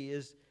 thirdly,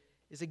 is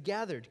a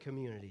gathered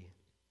community.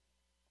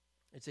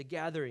 It's a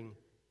gathering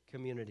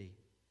community.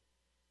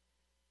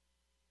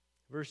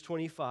 Verse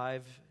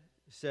 25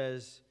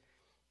 says,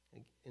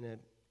 in a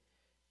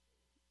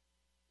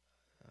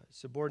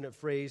subordinate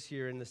phrase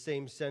here in the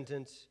same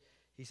sentence,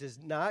 he says,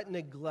 not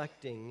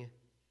neglecting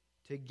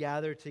to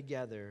gather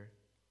together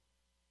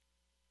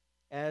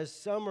as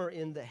some are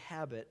in the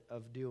habit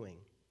of doing.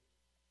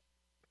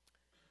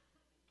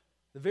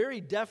 The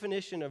very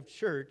definition of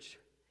church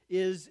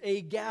is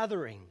a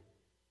gathering.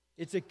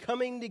 It's a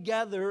coming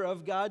together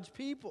of God's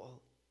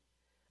people.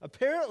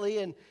 Apparently,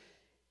 in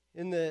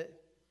the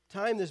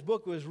time this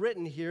book was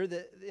written here,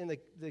 in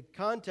the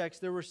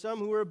context, there were some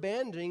who were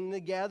abandoning the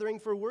gathering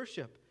for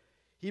worship.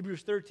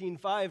 Hebrews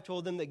 13:5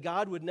 told them that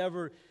God would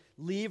never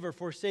leave or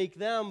forsake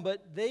them,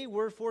 but they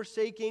were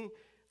forsaking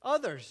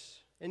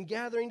others and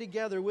gathering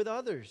together with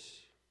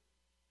others.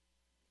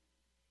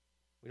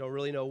 We don't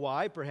really know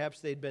why. Perhaps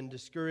they'd been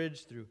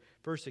discouraged through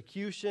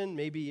persecution.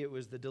 Maybe it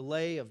was the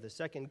delay of the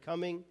second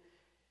coming.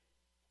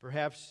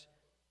 Perhaps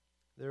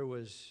there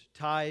was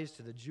ties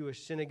to the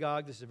Jewish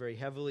synagogue. This is a very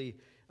heavily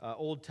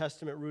Old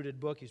Testament-rooted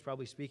book. He's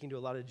probably speaking to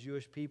a lot of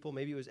Jewish people.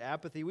 Maybe it was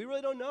apathy. We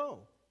really don't know.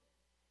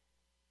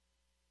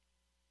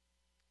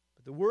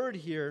 But the word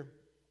here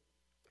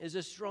is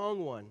a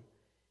strong one.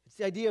 It's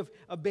the idea of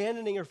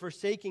abandoning or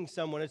forsaking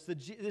someone. It's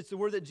the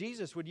word that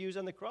Jesus would use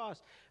on the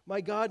cross.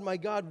 My God,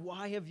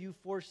 why have you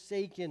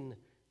forsaken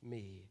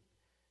me?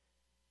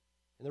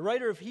 And the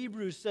writer of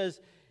Hebrews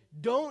says,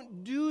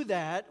 don't do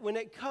that when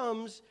it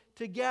comes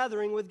to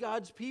gathering with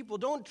God's people.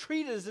 Don't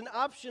treat it as an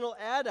optional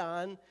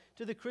add-on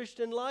to the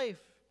Christian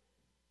life.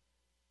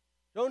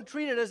 Don't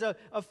treat it as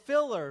a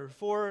filler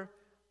for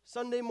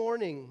Sunday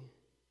morning.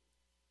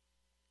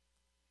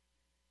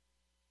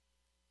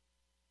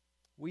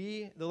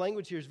 The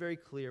language here is very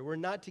clear. We're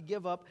not to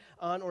give up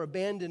on or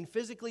abandon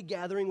physically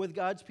gathering with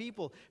God's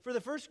people. For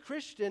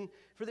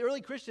the early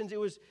Christians, it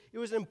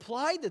was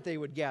implied that they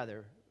would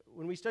gather.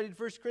 When we studied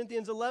 1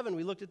 Corinthians 11,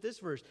 we looked at this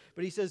verse.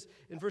 But he says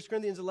in 1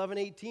 Corinthians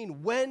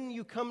 11:18, when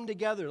you come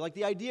together, like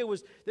the idea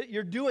was that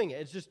you're doing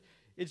it.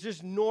 It's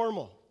just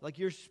normal. Like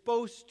you're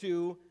supposed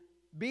to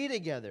be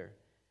together.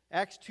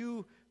 Acts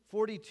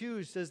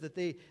 2:42 says that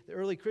the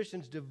early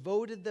Christians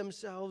devoted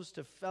themselves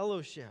to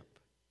fellowship.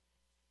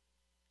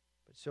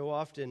 But so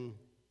often,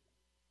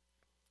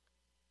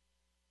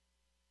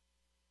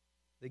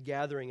 the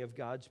gathering of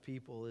God's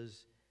people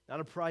is not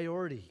a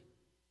priority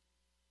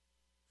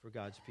for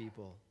God's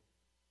people.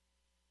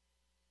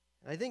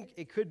 And I think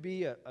it could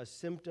be a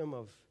symptom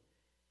of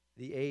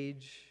the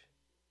age.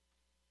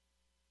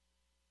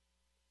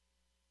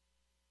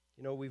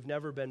 You know, we've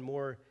never been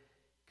more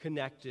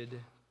connected,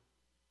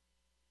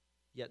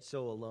 yet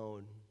so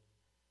alone.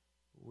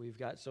 We've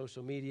got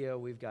social media,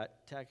 we've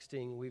got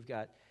texting, we've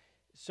got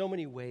so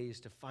many ways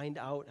to find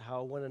out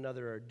how one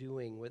another are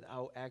doing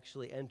without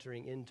actually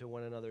entering into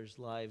one another's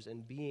lives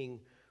and being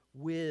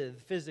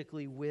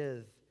physically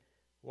with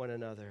one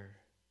another.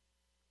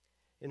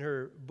 In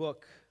her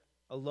book,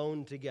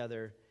 Alone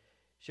Together,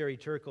 Sherry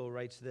Turkle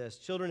writes this: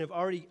 children have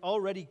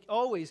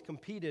always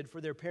competed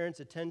for their parents'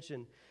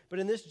 attention, but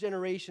in this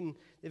generation,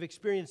 they've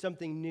experienced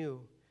something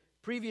new.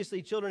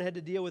 Previously, children had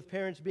to deal with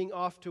parents being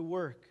off to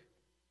work,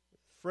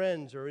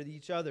 friends, or with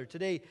each other.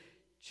 Today,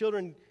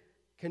 children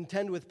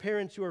contend with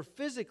parents who are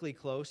physically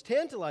close,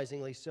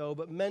 tantalizingly so,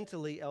 but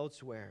mentally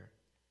elsewhere.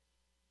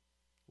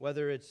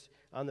 Whether it's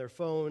on their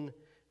phone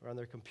or on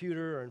their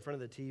computer or in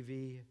front of the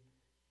TV.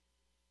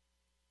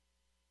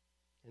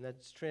 And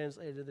that's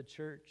translated to the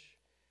church.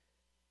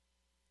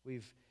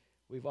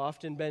 We've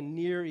often been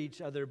near each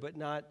other, but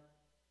not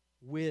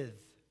with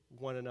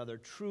one another,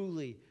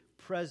 truly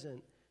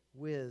present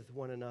with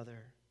one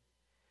another.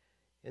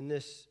 And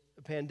this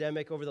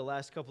pandemic over the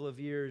last couple of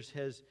years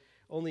has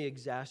only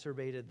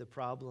exacerbated the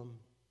problem.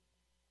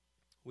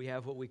 We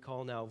have what we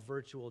call now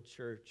virtual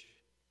church.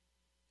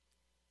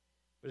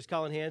 But as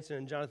Colin Hansen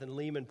and Jonathan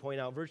Lehman point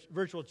out,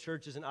 virtual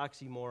church is an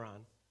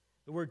oxymoron.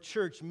 The word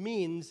church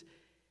means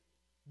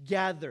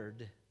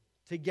gathered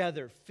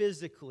together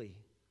physically,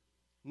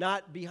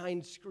 not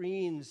behind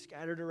screens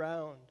scattered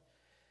around.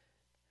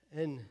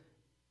 And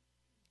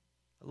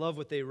I love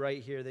what they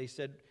write here. They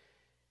said,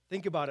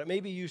 think about it.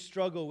 Maybe you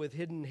struggle with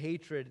hidden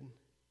hatred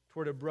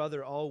toward a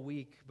brother all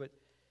week, but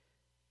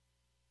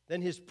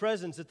then his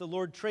presence at the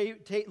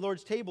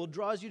Lord's table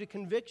draws you to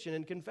conviction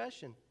and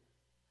confession.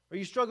 Or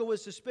you struggle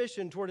with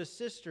suspicion toward a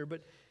sister,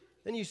 but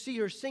then you see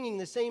her singing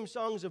the same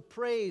songs of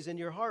praise and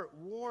your heart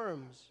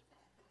warms.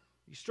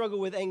 You struggle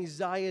with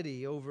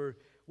anxiety over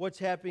what's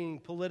happening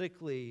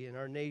politically in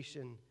our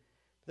nation.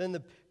 Then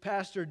the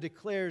pastor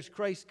declares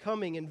Christ's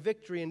coming and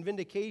victory and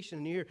vindication,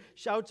 and you hear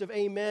shouts of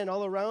amen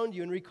all around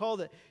you, and recall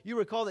that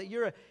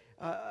you're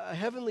a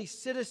heavenly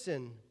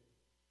citizen,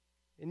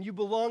 and you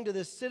belong to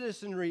this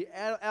citizenry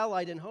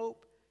allied in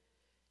hope.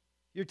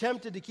 You're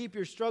tempted to keep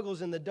your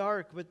struggles in the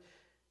dark, but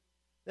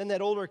then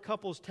that older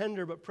couple's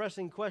tender but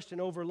pressing question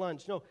over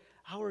lunch, no,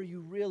 how are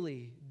you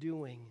really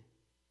doing?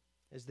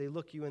 As they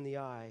look you in the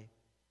eye,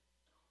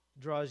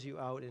 draws you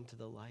out into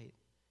the light.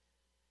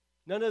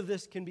 None of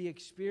this can be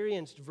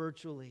experienced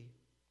virtually.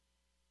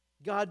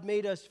 God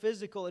made us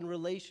physical and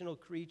relational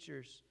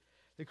creatures.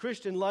 The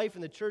Christian life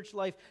and the church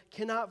life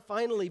cannot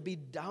finally be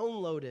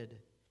downloaded.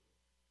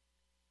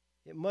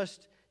 It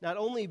must not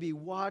only be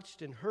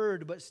watched and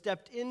heard, but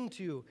stepped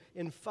into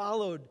and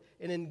followed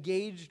and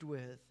engaged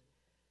with.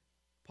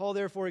 Paul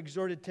therefore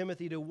exhorted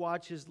Timothy to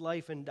watch his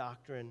life and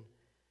doctrine,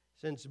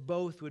 since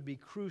both would be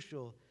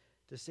crucial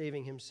to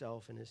saving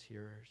himself and his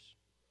hearers.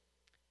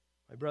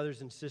 My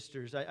brothers and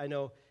sisters, I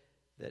know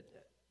that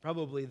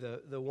probably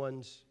the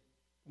ones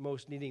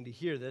most needing to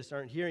hear this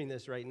aren't hearing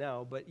this right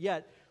now, but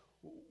yet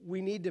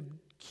we need to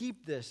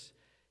keep this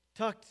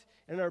tucked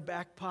in our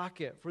back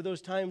pocket for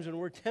those times when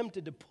we're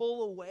tempted to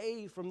pull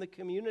away from the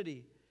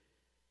community.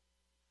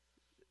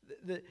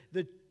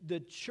 The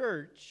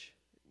church,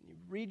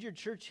 read your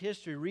church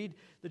history, read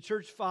the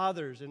church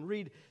fathers, and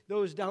read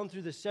those down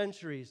through the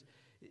centuries.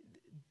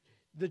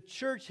 The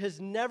church has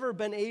never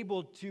been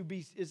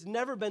it's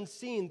never been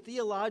seen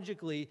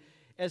theologically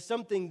as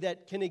something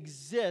that can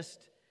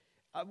exist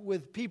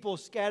with people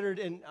scattered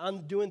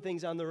and doing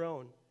things on their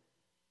own.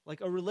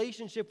 Like a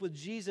relationship with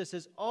Jesus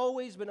has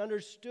always been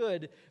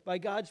understood by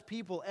God's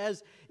people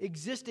as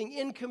existing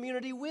in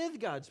community with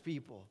God's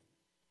people.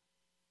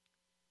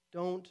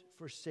 Don't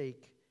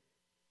forsake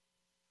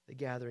the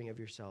gathering of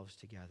yourselves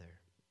together.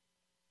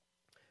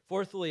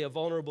 Fourthly, a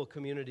vulnerable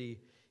community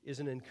is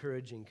an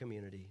encouraging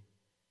community.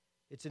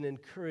 It's an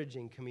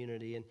encouraging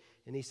community.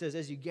 And he says,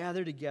 as you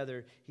gather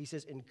together, he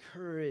says,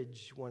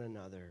 encourage one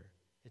another.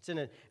 It's in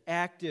an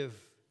active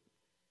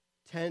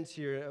tense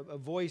here, a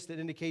voice that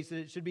indicates that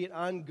it should be an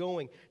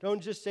ongoing.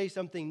 Don't just say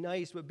something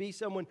nice, but be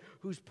someone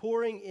who's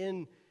pouring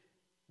in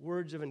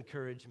words of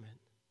encouragement.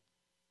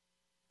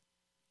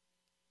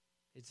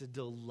 It's a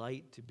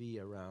delight to be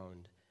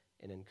around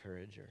an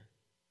encourager.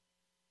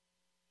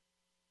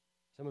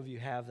 Some of you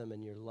have them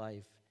in your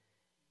life,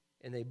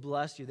 and they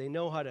bless you. They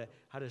know how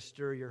to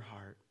stir your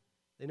heart.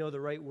 They know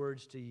the right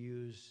words to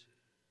use.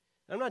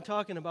 I'm not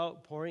talking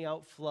about pouring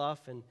out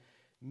fluff and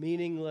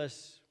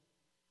meaningless,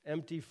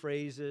 empty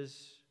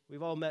phrases.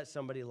 We've all met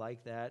somebody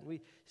like that, and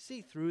we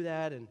see through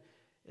that, and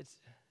it's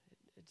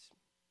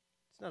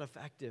not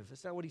effective.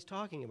 That's not what he's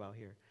talking about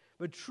here.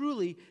 But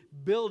truly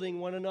building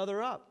one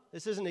another up.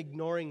 This isn't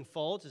ignoring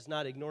faults. It's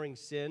not ignoring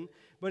sin,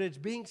 but it's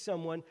being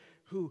someone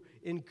who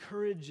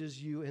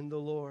encourages you in the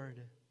Lord.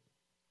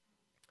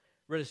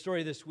 I read a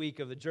story this week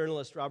of the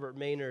journalist Robert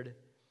Maynard.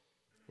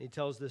 He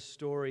tells this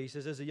story. He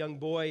says, as a young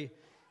boy,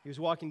 he was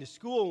walking to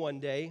school one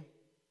day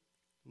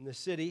in the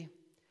city,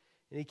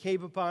 And he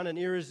came upon an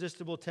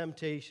irresistible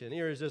temptation,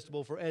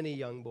 irresistible for any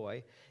young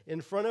boy.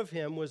 In front of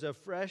him was a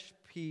fresh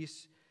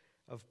piece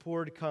of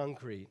poured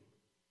concrete,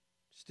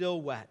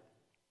 still wet.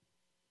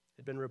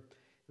 It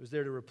was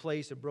there to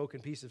replace a broken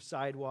piece of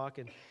sidewalk.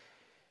 And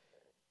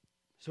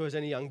so as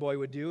any young boy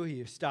would do,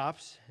 he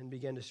stops and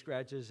began to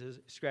scratch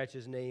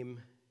his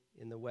name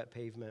in the wet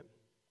pavement.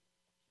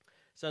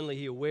 Suddenly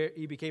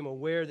he became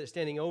aware that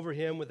standing over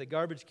him with a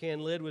garbage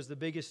can lid was the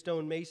biggest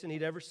stone mason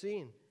he'd ever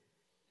seen.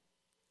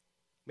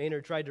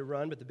 Maynard tried to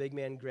run, but the big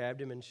man grabbed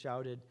him and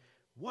shouted,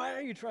 "Why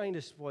are you trying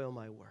to spoil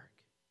my work?"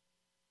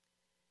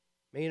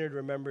 Maynard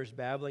remembers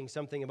babbling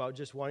something about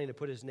just wanting to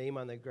put his name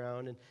on the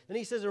ground, and then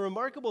he says a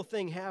remarkable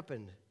thing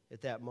happened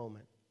at that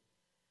moment.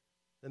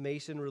 The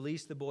mason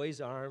released the boy's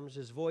arms,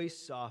 his voice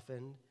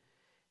softened,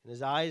 and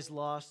his eyes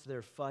lost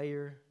their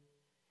fire.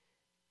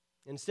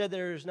 Instead,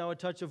 there is now a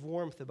touch of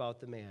warmth about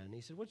the man. He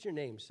said, "What's your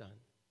name, son?"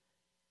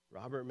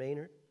 "Robert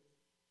Maynard."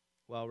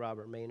 "Well,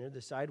 Robert Maynard,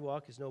 the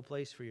sidewalk is no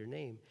place for your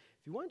name.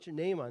 If you want your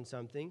name on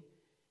something,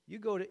 you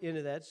go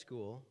into that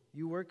school,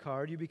 you work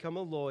hard, you become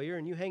a lawyer,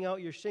 and you hang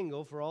out your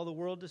shingle for all the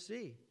world to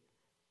see."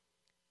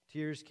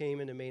 Tears came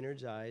into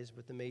Maynard's eyes,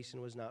 but the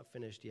mason was not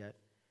finished yet.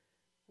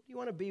 "What do you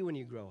want to be when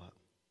you grow up?"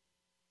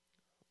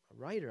 "A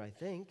writer, I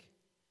think."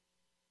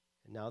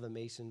 And now the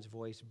mason's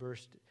voice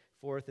burst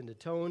forth into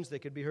tones that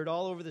could be heard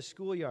all over the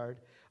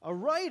schoolyard. "A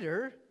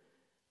writer?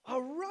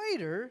 A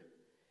writer?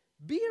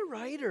 Be a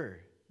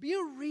writer. Be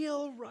a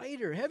real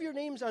writer. Have your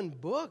names on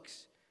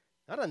books,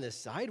 not on this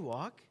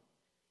sidewalk."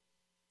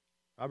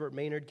 Robert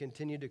Maynard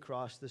continued to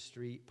cross the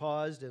street,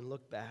 paused and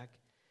looked back.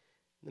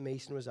 The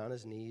mason was on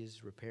his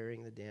knees,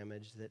 repairing the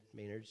damage that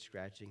Maynard's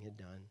scratching had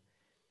done.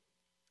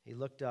 He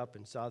looked up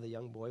and saw the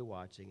young boy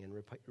watching and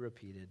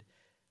repeated,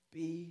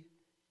 "Be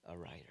a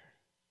writer."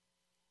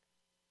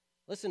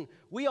 Listen,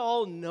 we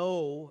all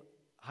know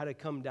how to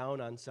come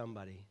down on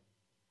somebody.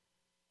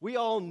 We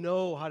all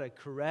know how to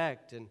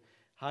correct and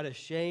how to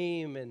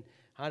shame and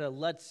how to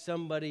let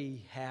somebody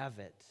have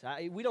it.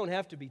 We don't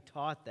have to be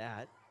taught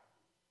that.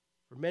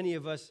 For many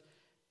of us,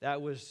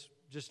 that was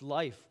just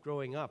life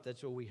growing up.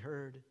 That's what we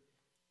heard.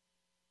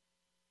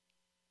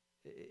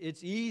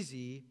 It's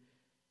easy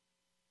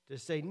to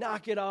say,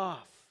 "Knock it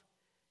off."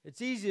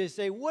 It's easy to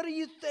say, "What are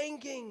you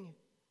thinking?"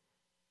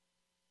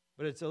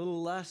 But it's a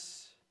little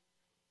less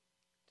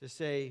to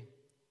say,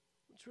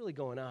 "What's really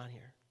going on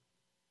here?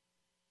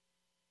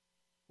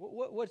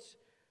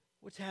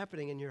 What's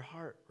happening in your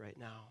heart right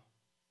now?"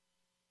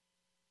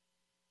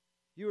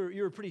 You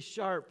were pretty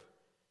sharp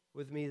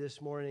with me this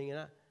morning,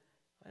 and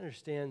I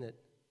understand that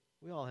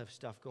we all have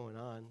stuff going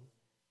on.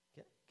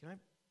 Is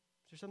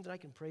there something I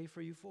can pray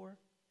for you for?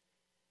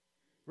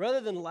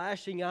 Rather than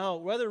lashing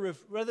out,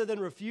 rather than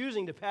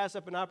refusing to pass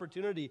up an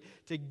opportunity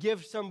to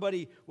give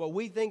somebody what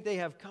we think they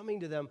have coming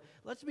to them,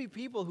 let's be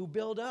people who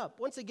build up.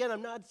 Once again,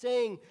 I'm not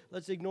saying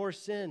let's ignore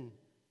sin.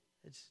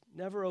 It's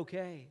never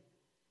okay.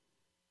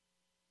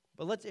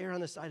 But let's err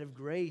on the side of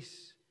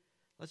grace.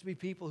 Let's be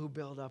people who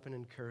build up and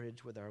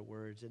encourage with our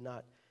words and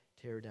not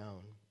tear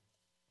down.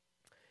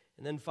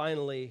 And then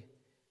finally,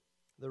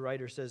 the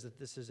writer says that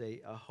this is a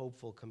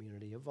hopeful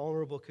community, a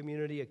vulnerable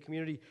community, a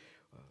community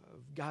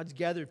of God's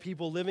gathered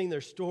people living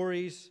their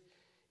stories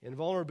in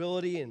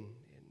vulnerability and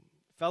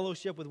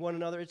fellowship with one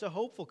another. It's a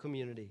hopeful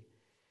community.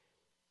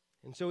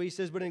 And so he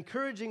says, but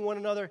encouraging one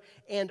another,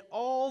 and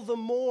all the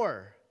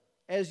more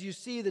as you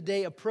see the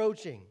day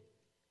approaching.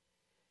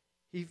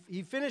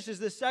 He finishes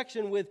this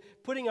section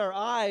with putting our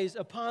eyes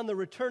upon the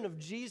return of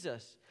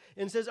Jesus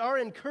and says our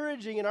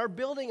encouraging and our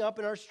building up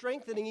and our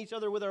strengthening each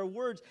other with our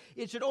words,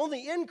 it should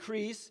only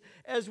increase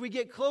as we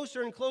get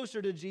closer and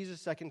closer to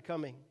Jesus' second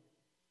coming.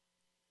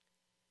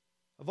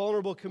 A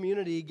vulnerable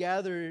community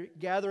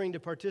gathering to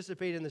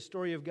participate in the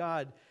story of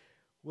God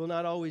will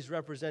not always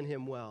represent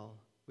him well.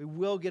 We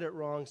will get it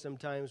wrong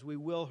sometimes. We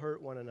will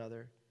hurt one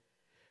another.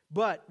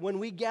 But when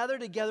we gather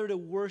together to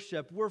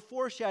worship, we're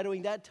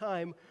foreshadowing that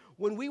time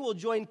when we will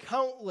join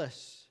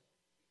countless,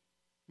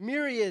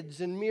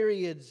 myriads and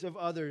myriads of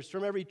others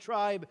from every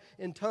tribe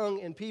and tongue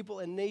and people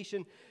and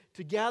nation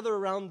to gather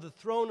around the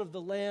throne of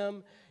the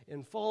Lamb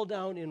and fall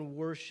down in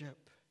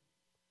worship.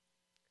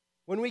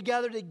 When we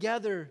gather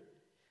together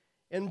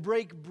and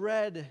break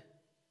bread,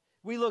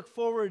 we look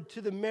forward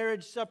to the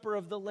marriage supper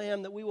of the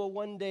Lamb that we will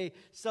one day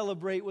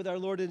celebrate with our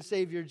Lord and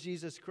Savior,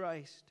 Jesus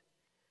Christ.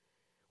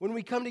 When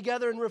we come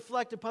together and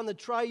reflect upon the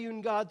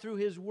triune God through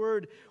His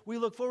Word, we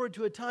look forward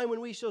to a time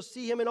when we shall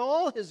see Him in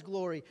all His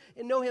glory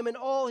and know Him in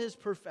all His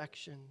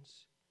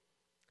perfections.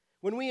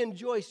 When we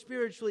enjoy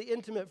spiritually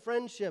intimate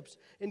friendships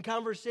and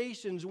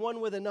conversations one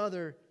with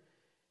another,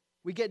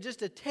 we get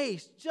just a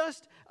taste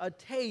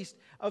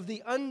of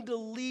the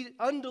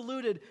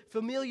undiluted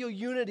familial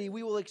unity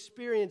we will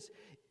experience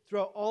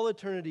throughout all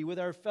eternity with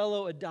our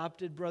fellow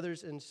adopted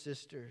brothers and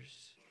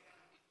sisters.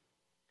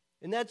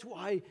 And that's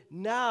why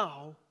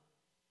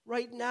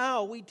right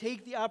now, we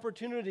take the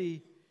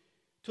opportunity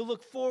to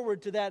look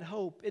forward to that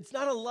hope. It's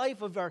not a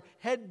life of our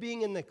head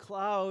being in the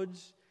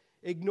clouds,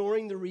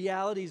 ignoring the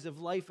realities of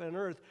life on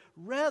earth.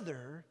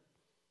 Rather,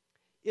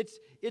 it's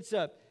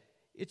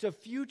it's a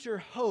future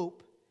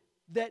hope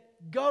that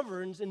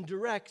governs and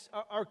directs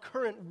our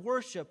current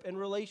worship and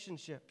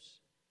relationships.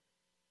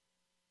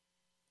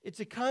 It's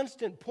a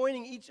constant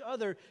pointing each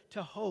other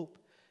to hope.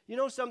 You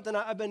know something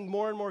I've been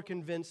more and more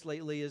convinced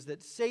lately is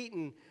that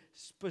Satan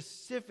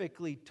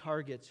specifically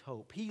targets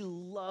hope. He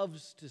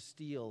loves to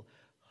steal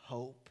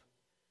hope.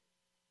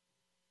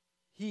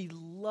 He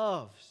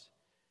loves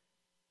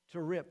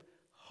to rip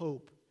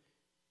hope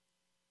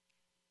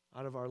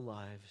out of our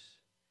lives.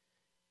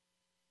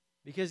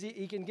 Because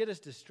he can get us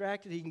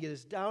distracted, he can get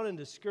us down and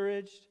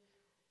discouraged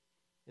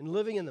and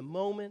living in the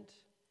moment.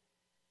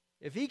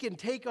 If he can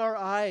take our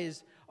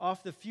eyes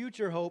off the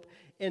future hope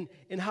and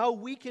how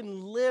we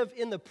can live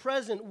in the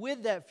present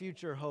with that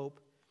future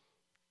hope,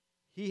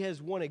 he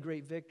has won a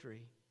great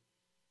victory.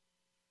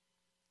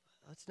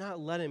 Let's not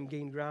let him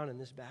gain ground in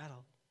this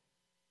battle.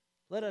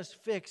 Let us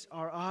fix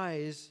our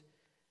eyes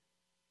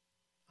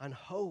on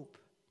hope.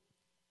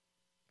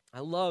 I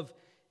love,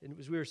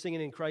 as we were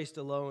singing In Christ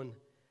Alone,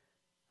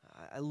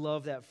 I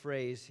love that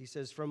phrase. He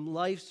says, from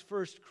life's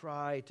first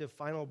cry to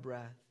final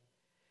breath,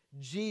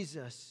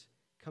 Jesus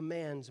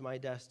commands my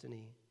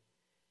destiny.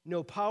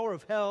 No power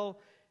of hell,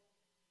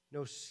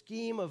 no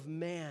scheme of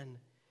man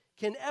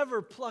can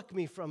ever pluck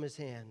me from his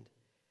hand.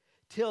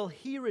 Till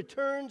he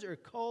returns or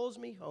calls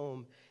me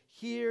home,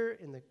 here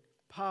in the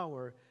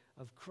power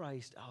of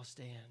Christ I'll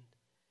stand.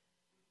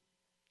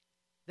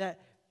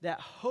 That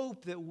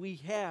hope that we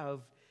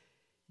have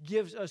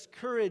gives us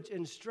courage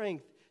and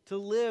strength to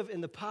live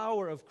in the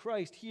power of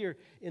Christ here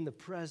in the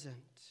present.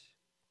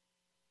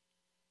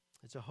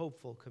 It's a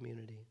hopeful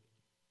community.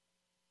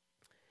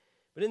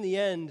 But in the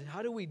end,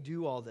 how do we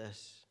do all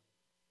this?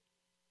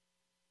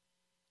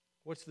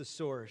 What's the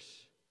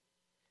source?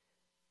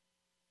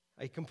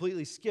 I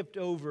completely skipped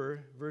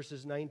over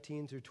verses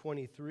 19 through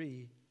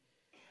 23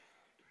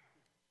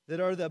 that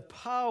are the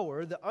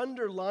power, the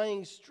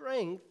underlying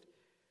strength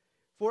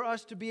for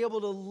us to be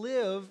able to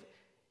live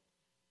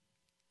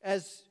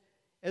as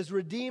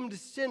redeemed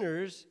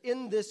sinners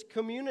in this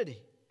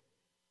community.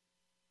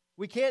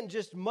 We can't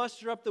just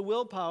muster up the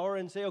willpower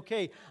and say,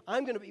 okay,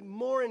 I'm going to be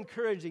more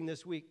encouraging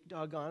this week,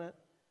 doggone it.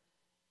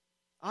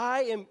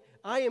 I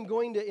am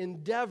going to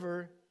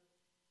endeavor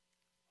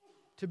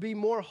to be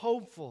more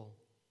hopeful.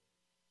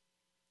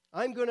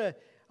 I'm going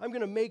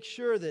to make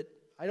sure that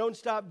I don't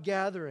stop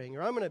gathering,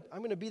 or I'm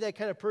going to be that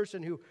kind of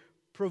person who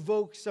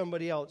provokes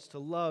somebody else to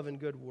love and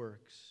good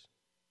works.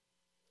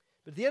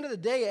 But at the end of the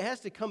day, it has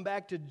to come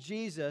back to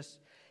Jesus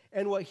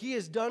and what he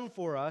has done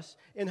for us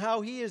and how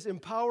he is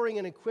empowering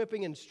and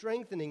equipping and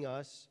strengthening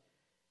us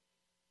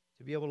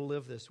to be able to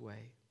live this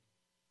way.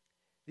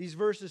 These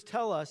verses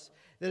tell us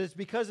that it's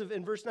because of,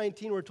 in verse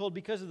 19, we're told,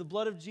 because of the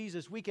blood of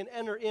Jesus, we can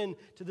enter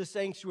into the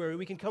sanctuary.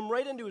 We can come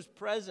right into his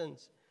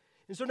presence.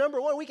 And so,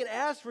 number one, we can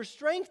ask for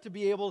strength to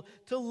be able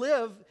to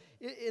live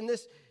in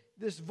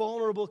this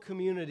vulnerable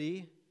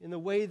community in the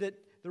way that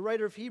the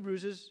writer of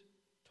Hebrews has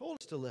told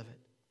us to live it.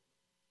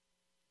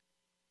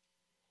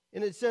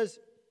 And it says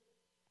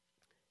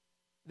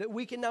that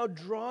we can now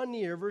draw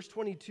near, verse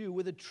 22,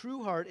 with a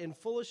true heart and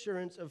full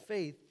assurance of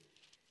faith,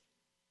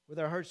 with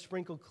our hearts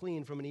sprinkled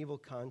clean from an evil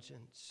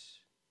conscience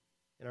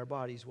and our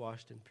bodies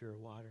washed in pure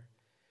water.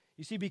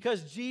 You see,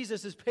 because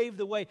Jesus has paved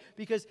the way,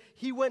 because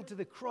he went to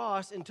the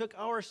cross and took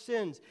our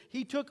sins,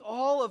 he took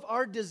all of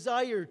our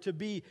desire to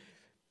be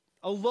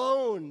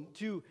alone,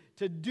 to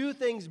do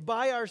things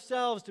by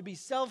ourselves, to be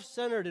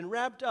self-centered and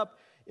wrapped up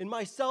in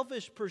my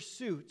selfish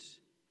pursuits.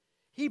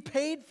 He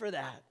paid for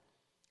that.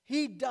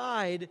 He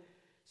died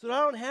so that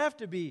I don't have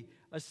to be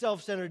a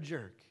self-centered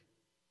jerk.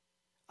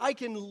 I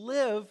can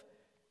live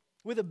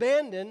with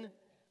abandon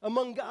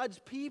among God's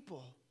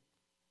people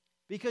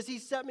because he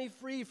set me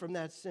free from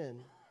that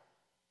sin.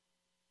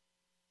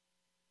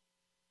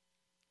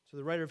 So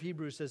the writer of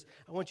Hebrews says,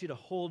 I want you to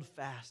hold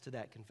fast to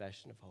that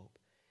confession of hope.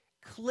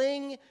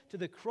 Cling to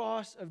the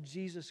cross of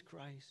Jesus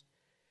Christ.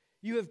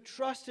 You have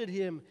trusted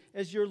him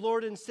as your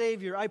Lord and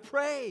Savior. I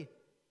pray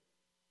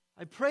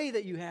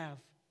that you have.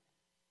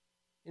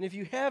 And if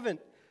you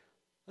haven't,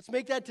 let's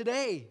make that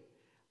today.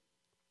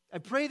 I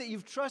pray that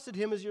you've trusted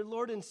him as your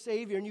Lord and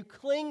Savior, and you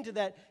cling to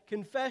that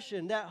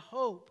confession, that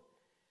hope.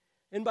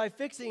 And by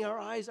fixing our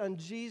eyes on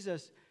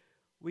Jesus,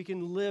 we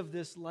can live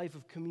this life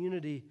of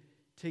community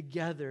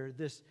together,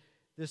 this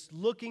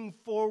looking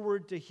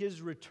forward to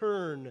his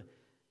return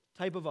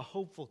type of a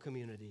hopeful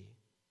community.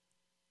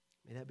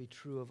 May that be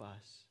true of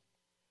us.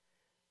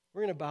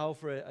 We're going to bow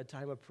for a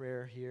time of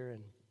prayer here,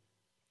 and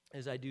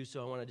as I do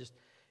so, I want to just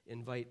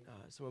invite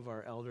some of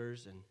our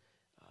elders and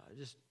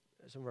just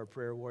some of our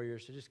prayer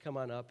warriors to just come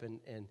on up, and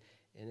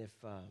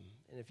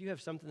if you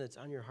have something that's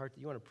on your heart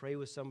that you want to pray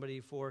with somebody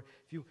for,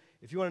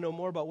 if you want to know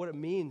more about what it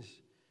means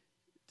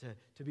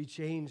to be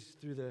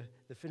changed through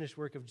the finished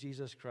work of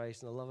Jesus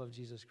Christ and the love of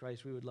Jesus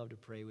Christ, we would love to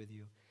pray with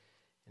you.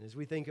 And as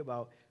we think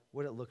about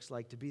what it looks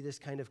like to be this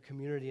kind of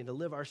community and to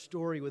live our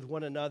story with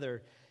one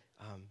another,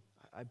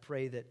 I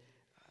pray that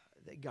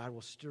God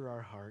will stir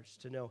our hearts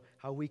to know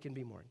how we can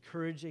be more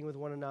encouraging with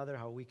one another,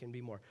 how we can be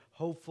more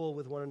hopeful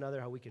with one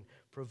another, how we can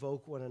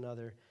provoke one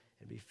another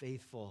and be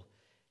faithful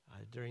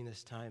during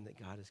this time that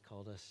God has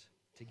called us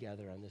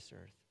together on this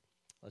earth.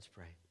 Let's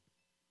pray.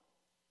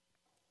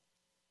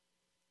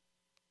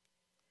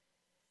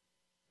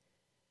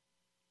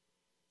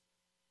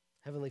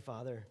 Heavenly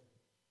Father,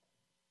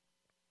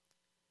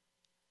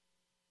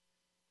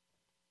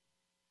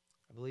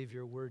 I believe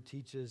your word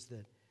teaches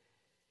that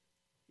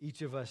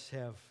each of us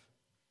have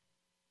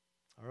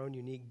our own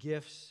unique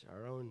gifts,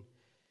 our own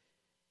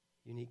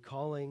unique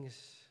callings,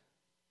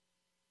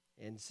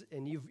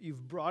 and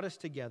you've brought us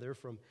together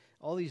from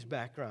all these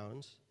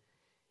backgrounds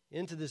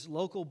into this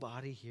local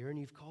body here, and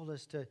you've called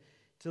us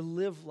to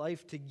live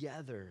life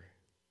together.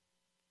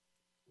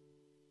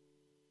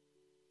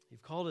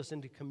 You've called us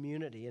into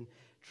community, and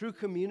true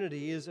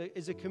community is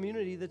a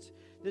community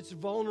that's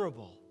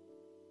vulnerable.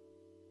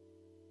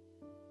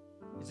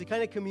 It's the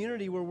kind of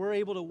community where we're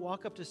able to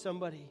walk up to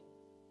somebody,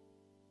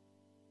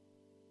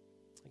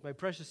 like my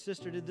precious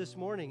sister did this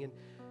morning, and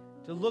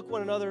to look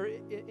one another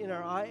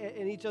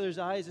in each other's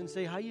eyes and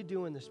say, "How you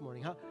doing this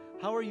morning?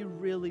 How are you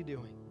really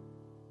doing?"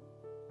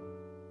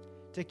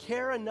 To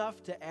care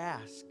enough to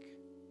ask,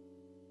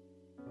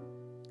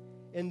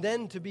 and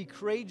then to be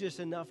courageous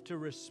enough to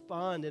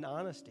respond in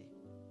honesty.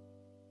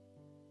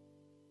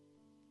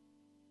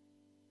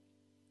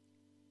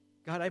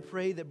 God, I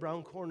pray that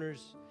Brown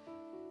Corners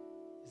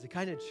is the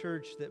kind of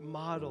church that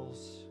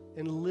models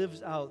and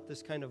lives out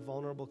this kind of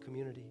vulnerable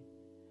community.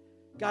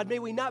 God, may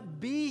we not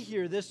be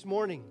here this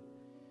morning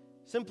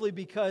simply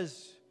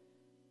because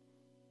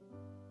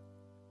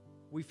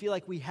we feel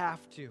like we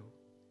have to,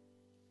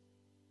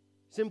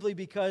 simply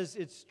because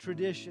it's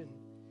tradition,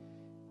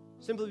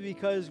 simply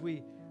because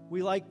we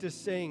like to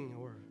sing,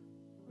 or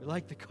we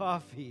like the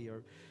coffee,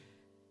 or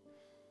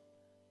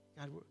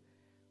God,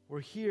 we're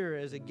here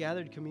as a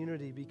gathered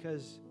community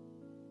because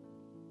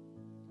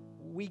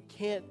we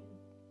can't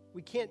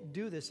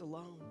do this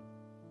alone.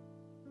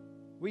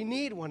 We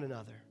need one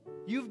another.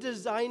 You've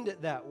designed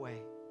it that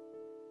way.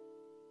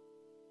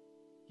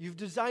 You've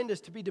designed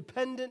us to be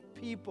dependent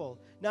people,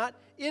 not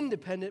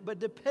independent, but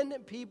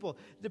dependent people,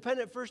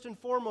 dependent first and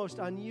foremost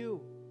on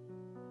you.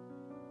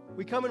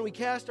 We come and we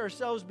cast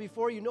ourselves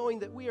before you, knowing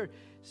that we are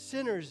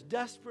sinners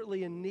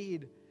desperately in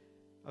need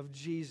of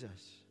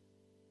Jesus.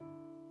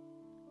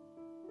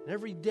 And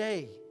every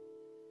day,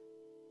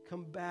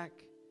 come back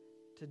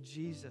to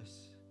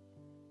Jesus.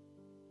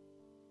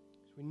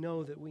 We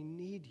know that we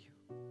need you.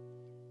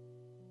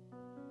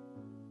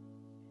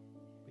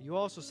 But you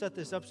also set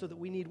this up so that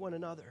we need one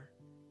another.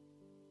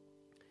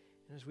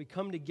 And as we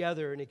come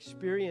together and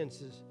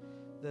experience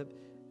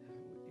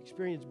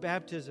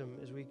baptism,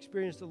 as we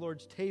experience the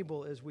Lord's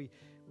table, as we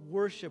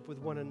worship with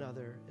one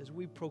another, as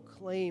we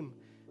proclaim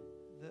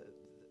the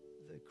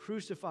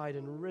crucified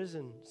and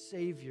risen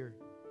Savior,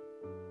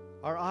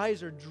 our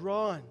eyes are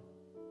drawn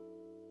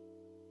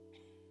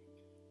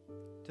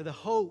to the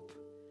hope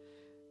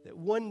that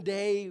one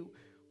day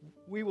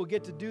we will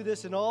get to do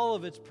this in all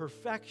of its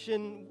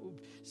perfection,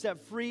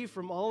 set free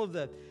from all of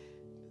the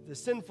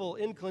sinful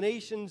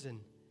inclinations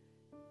and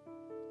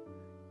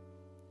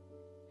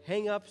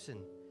hang-ups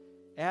and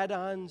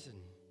add-ons, and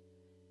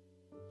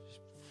just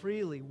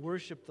freely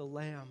worship the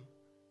Lamb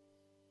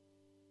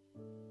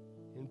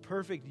in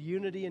perfect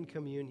unity and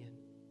communion.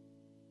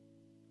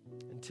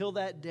 Until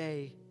that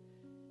day,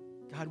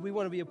 God, we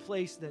want to be a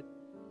place that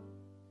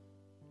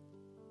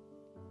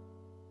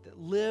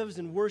lives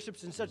and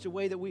worships in such a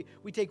way that we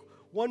take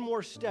one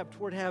more step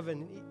toward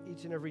heaven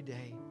each and every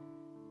day.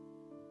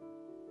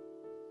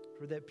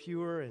 For that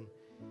pure and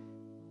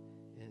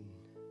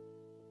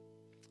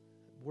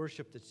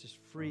worship that's just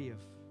free of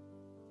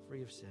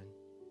sin.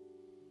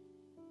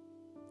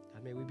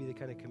 God, may we be the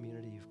kind of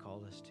community you've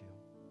called us to.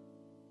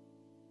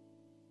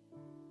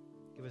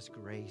 Give us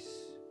grace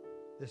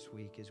this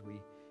week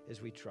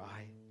as we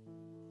try.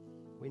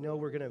 We know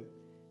we're going to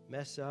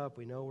mess up.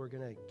 We know we're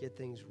going to get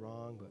things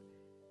wrong, but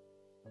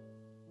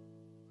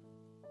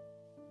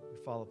we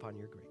fall upon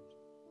your grace.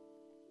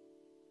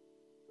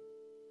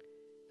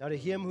 Now to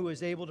him who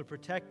is able to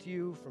protect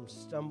you from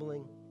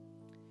stumbling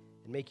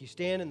and make you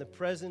stand in the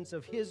presence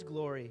of his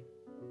glory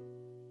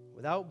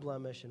without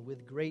blemish and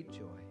with great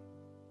joy,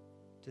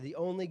 to the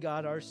only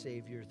God our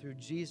Savior, through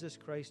Jesus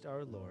Christ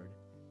our Lord,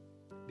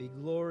 be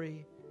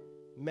glory,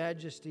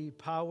 majesty,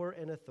 power,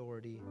 and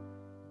authority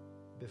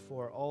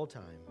before all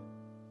time,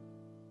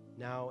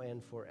 now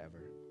and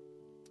forever.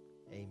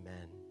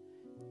 Amen.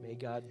 May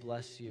God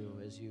bless you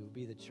as you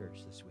be the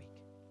church this week.